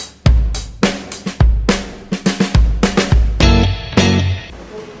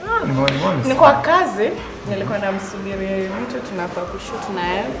 Nilikuwa kazi, nilikuwa namsubiri mtu tunafaa kushoot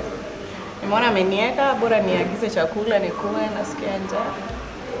naye. Nimeona amenieka, bora niagize chakula nikule, nasikia njaa.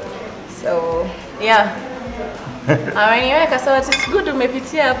 So, yeah. Ameniweka, so it's good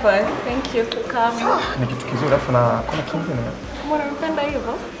umepitia hapa. Thank you for coming. Ni kitu kizuri afu na kuna kingine. Mbona unapenda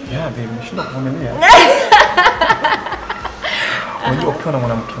hivyo? Yeah, babe, nimeshinda kuvumilia. Unajua ukiwa na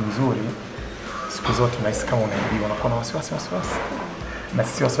mwanamke mzuri, siku zote unahisi kama unaibiwa, unakuwa na wasiwasi. Na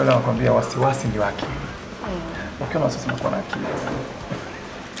sisi Waswahili wanakuambia wasiwasi ndio akili. Ukiwa na wasiwasi unakuwa na akili.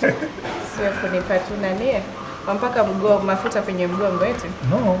 Sio kunipa tu nani? Mpaka mgongo, mafuta kwenye mgongo eti?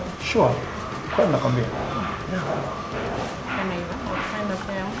 No, sure. Kwa nini nakwambia? Kana hivyo. Napenda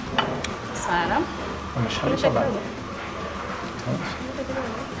pia. Sana. Umeshanisha baba.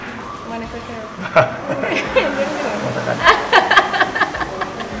 Mwana pekee.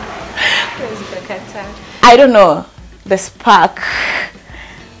 I don't know, the spark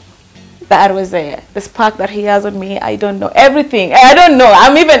that was there, the spark that he has on me, I don't know, everything, I don't know,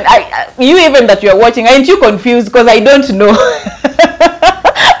 you even that you are watching, aren't you confused? Because I don't know.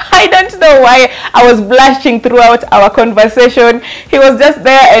 I don't know why I was blushing throughout our conversation. He was just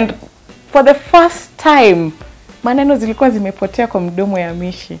there, and for the first time, maneno zilikuwa zimepotea kwa mdomo ya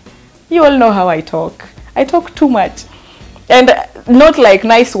Mishi. You all know how I talk. I talk too much. And not like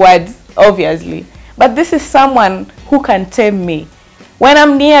nice words, obviously. But this is someone who can tame me. When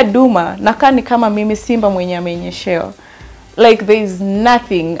I'm near Duma, nakani kama mimi simba mwenye amenyesheo. Like there is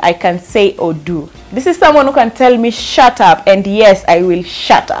nothing I can say or do. This is someone who can tell me shut up, and yes, I will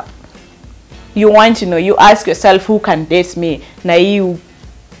shut up. You want to know, you ask yourself who can date me. Na hiyo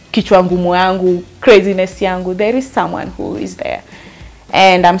kichwa ngumu yangu, craziness yangu, there is someone who is there.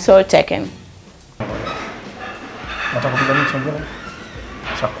 And I'm so taken. Nataka kuzungumza kingine.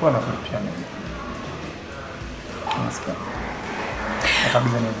 Chakula na kulipia nini? Nasikia. Nataka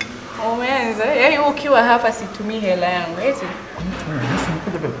nini? Umeanza, yani ukiwa hapa situmii hela yangu, eti?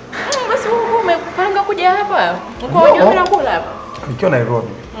 Basi umepanga kuja hapa? Uko wenyewe unakula hapa? Nikiwa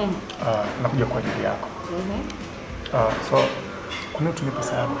Nairobi. Nakuja kwa ajili yako. So kuna utumie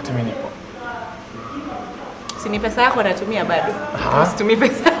pesa yako wakati mimi nipo. Si ni pesa yako natumia bado. Usitumie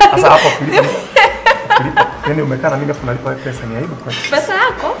pesa. Sasa hapo kulipa. Yaani umekaa na mimi afu nalipa pesa, ni aibu kwa pesa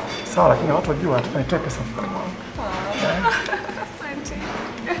yako? Sawa, lakini watu wajua nataka nitoe pesa mfukoni mwangu.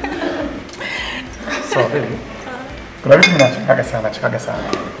 So baby, kuna vitu ninachakaga sana.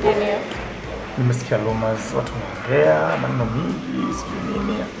 Ndio. Nimesikia rumors, watu wanaongea maneno mingi, sijui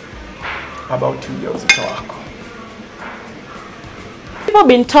nini about you, uzito wako. People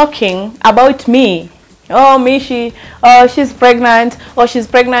been talking about me. Oh, Mishi, oh, she's pregnant. Oh, she's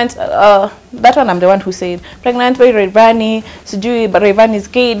pregnant. That one I'm the one who said. Pregnant by Rayvanny. Sijui Rayvanny's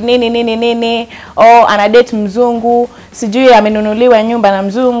kid. Nini. Oh, anadate mzungu. Sijui amenunuliwa nyumba na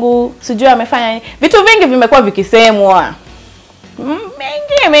mzungu. Sijui amefanya. Vitu vingi vimekuwa vikisemwa.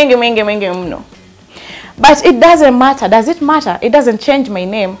 Mengi mno. But it doesn't matter. Does it matter? It doesn't change my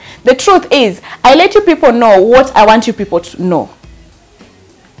name. The truth is, I let you people know what I want you people to know.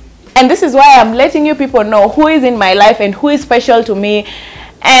 And this is why I'm letting you people know who is in my life and who is special to me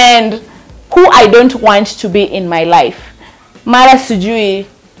and who I don't want to be in my life. Mara sijui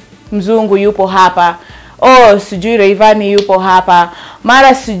mzungu yupo hapa. Oh, sijui Rayvanny yupo hapa.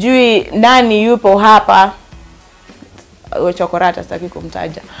 Mara sijui nani yupo hapa. Chokorata sitaki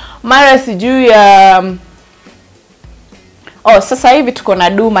kumtaja. Mara sijui sasa hivi tuko na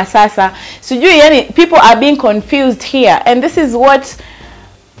Duma sasa. Sijui, yani people are being confused here, and this is what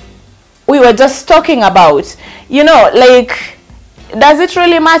we were just talking about. You know, like, does it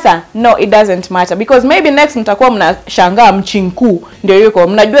really matter? No, it doesn't matter, because maybe next mtakuwa mnashangaa mchinku ndio yuko.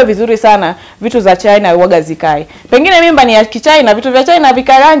 Mnajua vizuri sana vitu za China huaga zikai. Pengine mimba ni ya Kichina, vitu vya China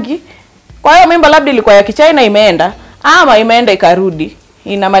vikarangi. Kwa hiyo mimba labda ilikuwa ya Kichina imeenda, ama imeenda ikarudi.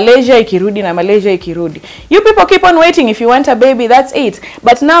 Ina Malaysia ikirudi na Malaysia ikirudi. You people keep on waiting if you want a baby, that's it.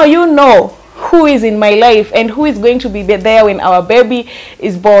 But now you know who is in my life and who is going to be there when our baby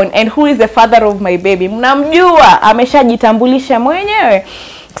is born and who is the father of my baby. Mnamjua, ameshajitambulisha mwenyewe.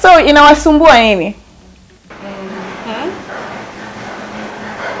 So inawasumbua nini?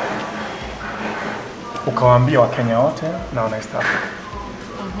 Ukawaambia Wakenya wote na wana East Africa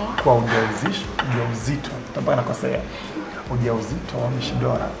kwa ujauzito, tabaka nakosea, ujauzito wa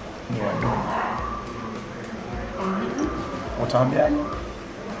Mishidora ni wa dume. Utawaambiaje?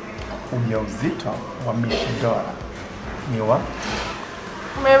 Ujauzito wa Mishidora ni wa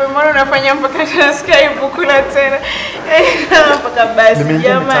Mimi mbona unafanya mpaka nasikia ibukula tena? Mpaka basi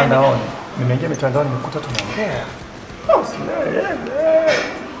jamani. Nimeingia mitandaoni nimekuta tunaongea.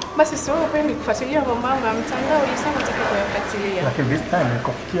 Basi sio upendi kufuatilia mambo ya mtandao, ulisema unataka kuyafuatilia. Lakini this time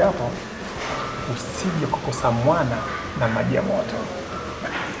nikofikia hapo usije kukosa mwana na maji ya moto.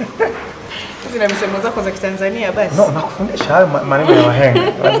 Zina misemo zako za Kitanzania basi. No, nakufundisha hayo maneno ya wahenga,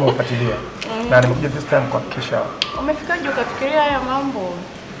 lazima ufuatilie. Na nimekuja this time kuhakikisha. Umefikaje ukafikiria haya mambo?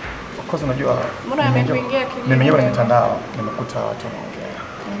 Of course unajua mbona yamekuingia akilini? Nimeingia kwenye mitandao, nimekuta watu wanaongea.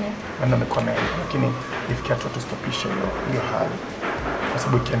 Na nimekuwa lakini ifikia tu tustopishe hiyo hali. Kwa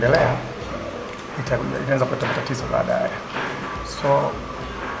sababu ikiendelea itaanza kuleta matatizo baadaye. So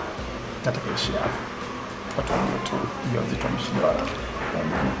nataka ishi hapo. Watu wangu tu ujauzito wa Mishidora.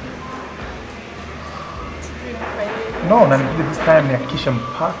 No, na this time nihakikishe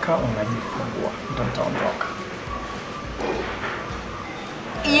mpaka unajifungua ndio nitaondoka.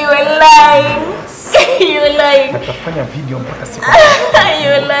 You are lying. You are lying. Natafanya video mpaka siku. You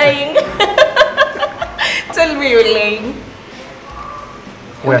are lying. Tell me you're lying.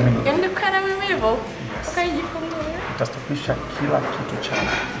 Wewe mimi. Ndio kana mimi hivyo. Ukajifungua. Nitastopisha kila kitu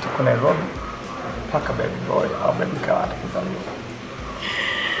changu. Nitakuwa Nairobi mpaka baby boy au baby girl atakizaliwa.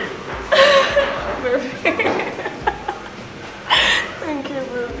 Thank you,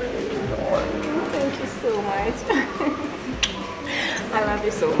 baby. Thank you so much. I love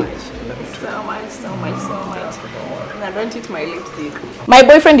you so much. So much. Now don't eat my lipstick. My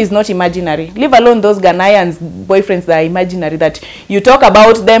boyfriend is not imaginary. Leave alone those Ghanaians boyfriends that are imaginary, that you talk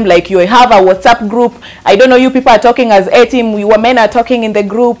about them like you have a WhatsApp group. I don't know, you people are talking as a team, you men are talking in the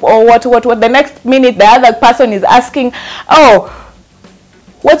group or what. The next minute the other person is asking, oh,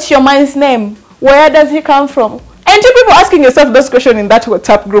 what's your man's name? Where does he come from? And you people asking yourself those questions in that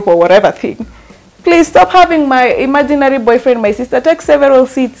WhatsApp group or whatever thing. Please stop having my imaginary boyfriend, my sister. Take several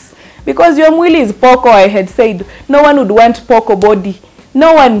seats. Because your mwili is poko, I had said. No one would want poko body.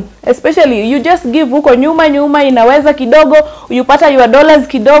 No one. Especially, you just give huko nyuma, inaweza kidogo, you pata your dollars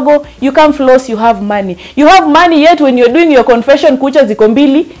kidogo, you come floss, you have money. You have money yet when you're doing your confession, kucha ziko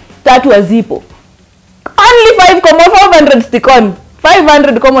mbili, 3 azipo. Only 5 common, 500 stick on.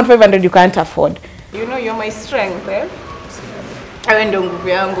 500 common, 500 you can't afford. You know you're my strength, eh? Awe ndo nguvu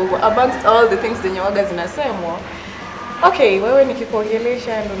yangu. Amongst all the things zenye waga zinasemwa. Okay, wewe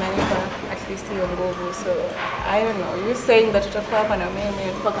nikikuongelesha ndo unanipa at least hiyo nguvu. So, I don't know. You saying that utakuwa hapa na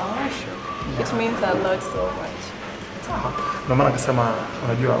mimi mpaka mwisho. It means a lot so much. Ndio maana akasema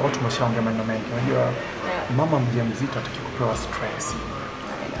unajua watu wameshaongea maneno mengi. Unajua mama mjamzito atakikupewa stress.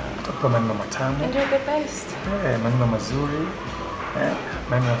 Atakupa maneno matamu. And you're the best. Maneno mazuri.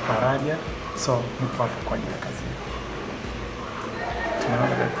 Maneno ya faraja. So, nipo hapo kwa ajili ya kazi.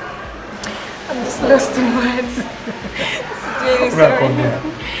 I'm just lost in words.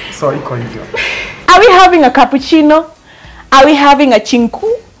 So iko hivyo. Are we having a cappuccino? Are we having a chinku?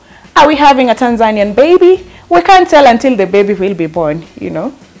 Are we having a Tanzanian baby? We can't tell until the baby will be born, you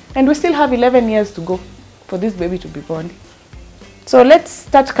know. And we still have 11 years to go for this baby to be born. So let's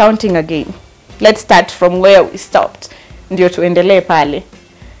start counting again. Let's start from where we stopped. Ndio tuendelee pale.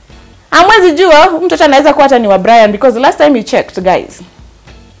 Amwezi jua mtoto anaweza kuwa hata ni wa Brian, because the last time we checked, guys,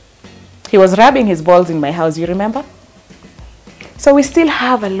 he was rubbing his balls in my house, you remember? So we still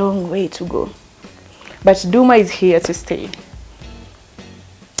have a long way to go. But Duma is here to stay.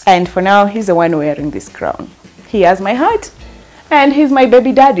 And for now, he's the one wearing this crown. He has my heart, and he's my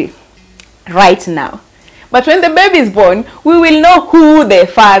baby daddy right now. But when the baby is born, we will know who the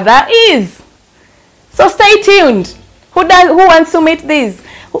father is. So stay tuned. Who wants to meet this?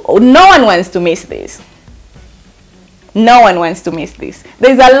 No one wants to miss this. No one wants to miss this.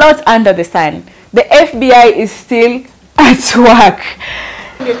 There's a lot under the sun. The FBI is still at work.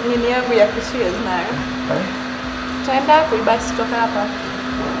 Nini yangu ya kucheers nayo. Tutaenda kuibasi kutoka hapa.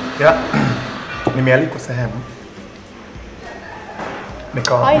 Yeah. Nimealikwa sehemu.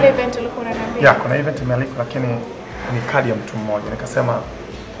 Nikawa ile event ulikuwa unaniambia. Yeah, kuna event nimealikwa lakini ni kadi ya mtu mmoja. Nikasema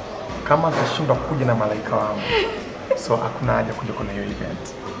kama nitashindwa kuja na malaika wangu, so hakuna haja kuja kwenye hiyo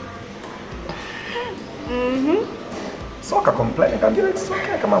event. So aka complain, nikamwambia it's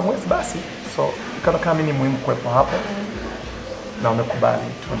okay kama mwezi basi. So ikaona kama mimi ni muhimu kuwepo hapo na umekubali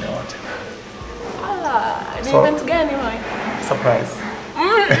tuone wote. Ni event gani wewe? Surprise.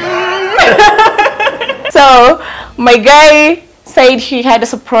 So my guy said he had a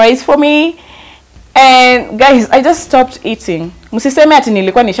surprise for me. And guys, I just stopped eating. Msiseme ati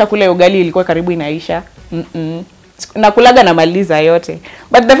nilikuwa nishakula ugali ilikuwa karibu inaisha. Nakulaga na maliza yote.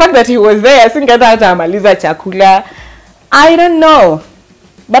 But the fact that he was there, singata hata amaliza chakula. I don't know.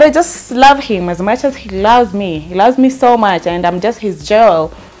 But I just love him as much as he loves me. He loves me so much and I'm just his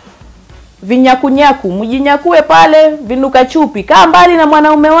jewel. Vinyakunyaku, mjinyakue pale, vinuka chupi. Kaa mbali na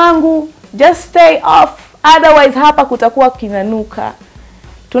mwanaume wangu. Just stay off. Otherwise hapa kutakuwa kinanuka.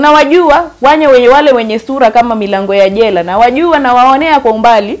 Tunawajua wale wenye sura kama milango ya jela na wajua na waonea kwa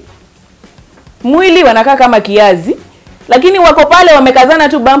umbali. Mwili wanakaa kama kiazi, lakini wako pale wamekazana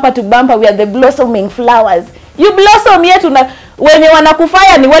tu bumper to bumper. We are the blossoming flowers. You blossom yetu na wenye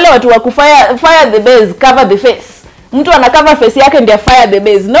wanakufire ni wale watu wakufire, fire the base, cover the face. Mtu anacover face yake ndiye fire the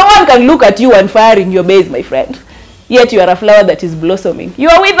base. No one can look at you and firing your base, my friend. Yet you are a flower that is blossoming. You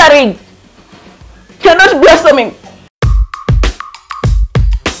are withering. You are not blossoming.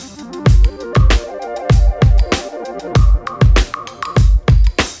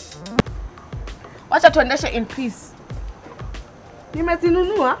 Wacha tuendeshe in peace.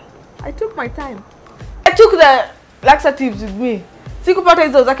 Nimezinunua. I took my time. I took the laxatives with me. Sikupata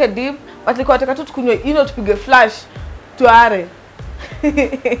hizo zake deep, but nilikuwa nataka tu tukunywe, tupige flash tuare.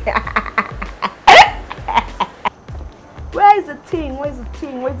 Where is the thing? Where's the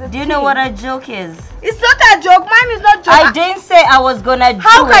thing? Where's the thing? Do you know what a joke is? It's not a joke. Mine is not joke. I didn't say I was gonna do it.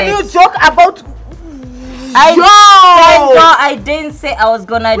 How can you joke about I didn't say I was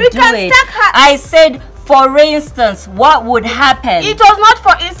gonna do it. I said, for instance, what would happen? It was not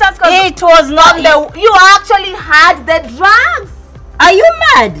for instance. It was not. You actually had the drugs. Are you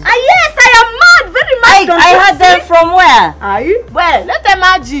mad? Yes, I am mad. Very mad. I had them from where? Are you? Well, let them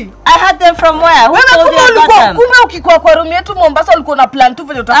aji. I had them from where? Who told you I got them? Kumbe ukikuwa kwa room yetu Mombasa ulikuwa na plan tu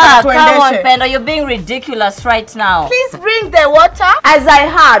vile utaka tuendeshe. Come on, Pendo, you're being ridiculous right now. Please bring the water. As I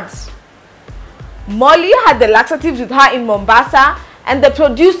had, Molly had the laxatives with her in Mombasa and the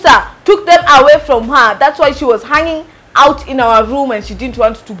producer took them away from her. That's why she was hanging out in our room and she didn't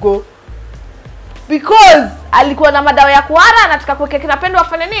want to go. Because alikuwa na madawa ya kuhara anataka kuweka kina Pendo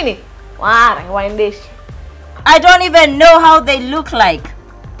afanye nini? Waendeshe. I don't even know how they look like.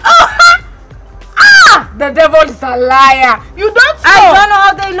 The devil is a liar. You don't know. I don't know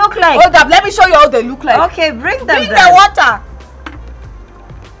how they look like. Hold up, let me show you how they look like. Okay, bring them. Bring the water.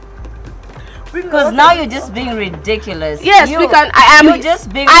 Because now you're just being ridiculous. Yes, you're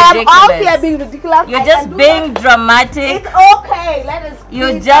just being ridiculous. I am out here being ridiculous. You're just being dramatic. It's okay. Let us.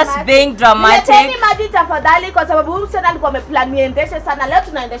 You're just being dramatic. Leteni maji tafadhali kwa sababu huyu sana alikuwa ameplan niendeshe sana. Leo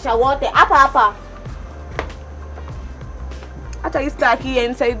tunaendesha wote hapa. Hata hii staki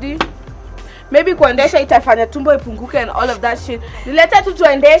inside. Maybe kuendesha itafanya tumbo ipunguke and all of that shit. Nileta tu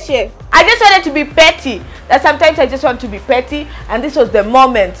tuendeshe. I just wanted to be petty. That sometimes I just want to be petty and this was the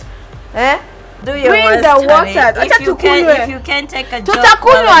moment. Do your Bring worst, the water. honey. If you can't take a joke,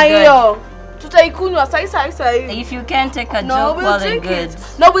 tutakunywa hiyo. Tutaikunywa sasa. If you can't take a joke, well and good.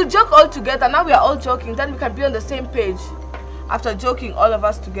 No, we'll joke all together. Now we are all joking. Then we can be on the same page. After joking, all of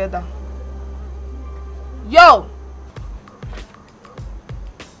us together. Yo.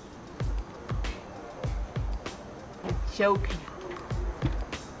 Joking.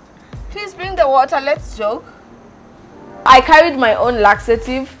 Please bring the water. Let's joke. I carried my own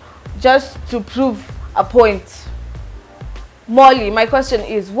laxative just to prove a point. Molly, my question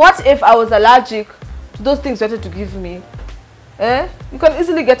is, what if I was allergic to those things you wanted to give me? You can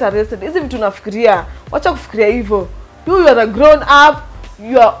easily get arrested. Easy to nafikiria. Wacha kufikiria hivyo. You are a grown up.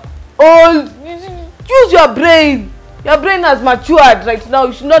 You are old. Use your brain. Your brain has matured right now.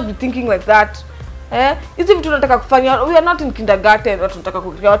 You should not be thinking like that. Hizi vitu tunataka kufanya. We are not in kindergarten. Tunataka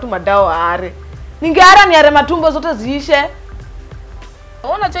kufikiria watu madawa are. Ningeara ni are matumbo zote ziishe.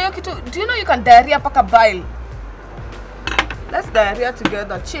 Unajua hiyo kitu, do you know you can diarrhea paka bile? Let's diarrhea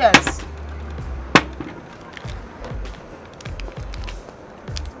together. Cheers.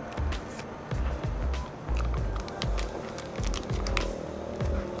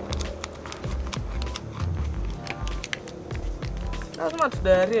 Lazima tu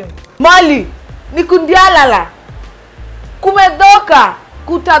diarrhea. Mali, ni kundialala. Kumedoka.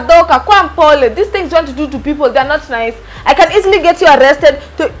 Kutadoka, kwa mpole. These things you want to do to people, they are not nice. I can easily get you arrested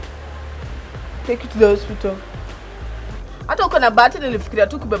to take you to the hospital. Hata uko na bahati nilifikiria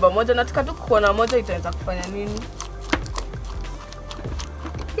tu kubeba moja, nataka tu kuona moja itaanza kufanya nini.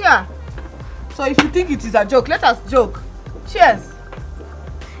 Yeah. So if you think it is a joke, let us joke. Cheers.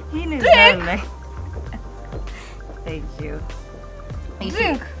 Drink. Thank you.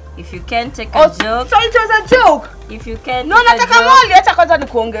 Drink. If you can't take a joke. So it was a joke. If you can't No, nataka mali acha kwanza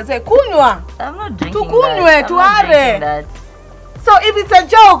nikuongezee. Kunywa. I'm not drinking. Tukunywe, tuare. So if it's a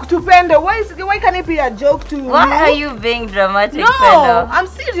joke to Pendo, why can it be a joke to Why are you being dramatic, No, Pendo? I'm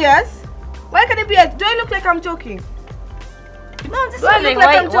serious. Why can it be do I look like I'm joking? No, I'm just wondering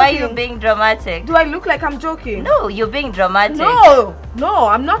why are you being dramatic? Do I look like I'm joking? No, you're being dramatic. No,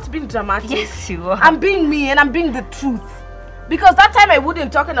 I'm not being dramatic. Yes, you are. I'm being me and I'm being the truth. Because that time I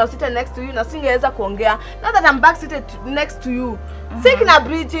wouldn't talk and I was sitting next to you na singeweza kuongea. Now that I'm back seated next to you. Take na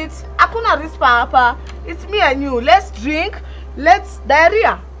Bridget, hakuna rispa hapa. It's me and you. Let's drink. Let's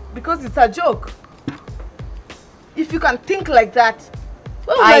diarrhea because it's a joke. If you can think like that.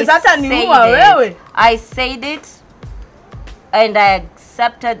 I said it and I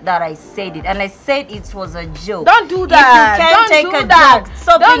accepted that I said it and I said it was a joke. Don't do that. If you can't take a joke,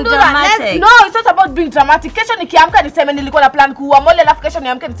 stop being dramatic. No, it's not about being dramatic. Kesho nikiamka niseme nilikuwa na plan kuua mole alafu kesho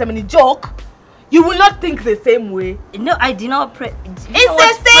niamke niseme ni joke. You will not think the same way. No, I did not pray. It's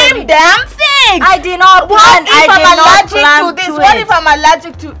the same damn thing. I did not plan. What if I'm allergic to this? What if I'm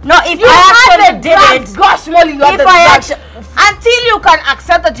allergic to? No, if I actually did it. Gosh, Molly, you had the drugs. Until you can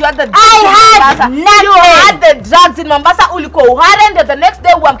accept that you had the drugs I had nothing. You had the drugs in Mombasa. Uliko uharen. The next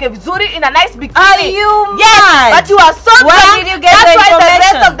day uamke vizuri in a nice bikini. Are you yes, mad? but you are so Where drunk. did you get That's the why information? the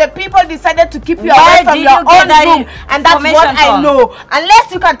rest of the people decided to keep you Where away from did your you get own that room. And that's what I information know.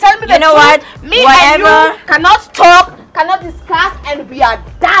 Unless you can tell me the know truth, what? me Whatever. and you cannot talk, cannot discuss, and we are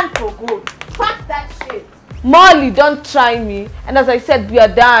done for good. Fuck that shit. Molly, don't try me. And as I said, we are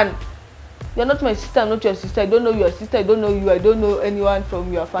done. You're not my sister, I'm not your sister. I don't know your sister, I don't know you, I don't know anyone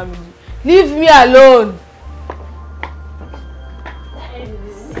from your family. Leave me alone.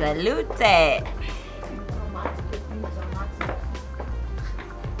 Salute.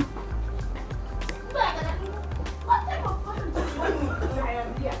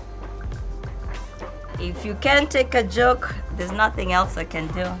 If you can't take a joke, there's nothing else I can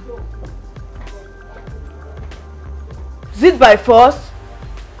do. Is it by force?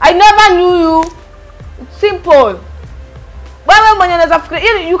 I never knew you. It's simple.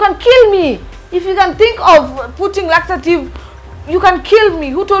 You can kill me. If you can think of putting laxative, you can kill me.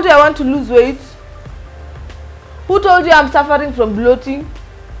 Who told you I want to lose weight? Who told you I'm suffering from bloating?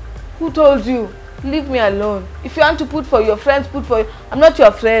 Who told you? Leave me alone. If you want to put for your friends, put for you. I'm not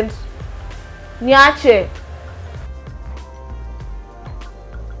your friend. Niache.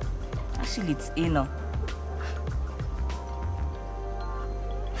 Actually, it's Eno.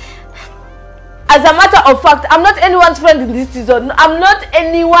 As a matter of fact, I'm not anyone's friend in this season. I'm not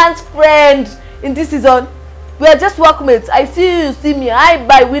anyone's friend in this season. We are just workmates. I see you, you see me. I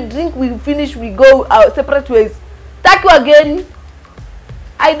buy, we drink, we finish, we go our separate ways. Thank you again.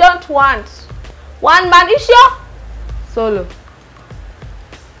 I don't want one man issue. Solo.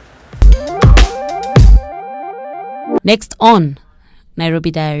 Next on Nairobi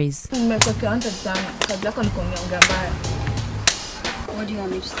Diaries. What do you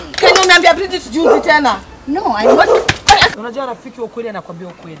want me to say? Can you niambia Bridget juzi tena? No, I don't. Unajua rafiki ukweli anakuambia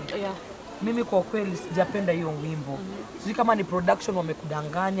ukweli. Yeah. Mimi kwa ukweli sijapenda hiyo wimbo. Sijui kama ni production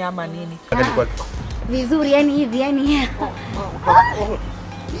wamekudanganya ama nini. Vizuri yani hivi yani.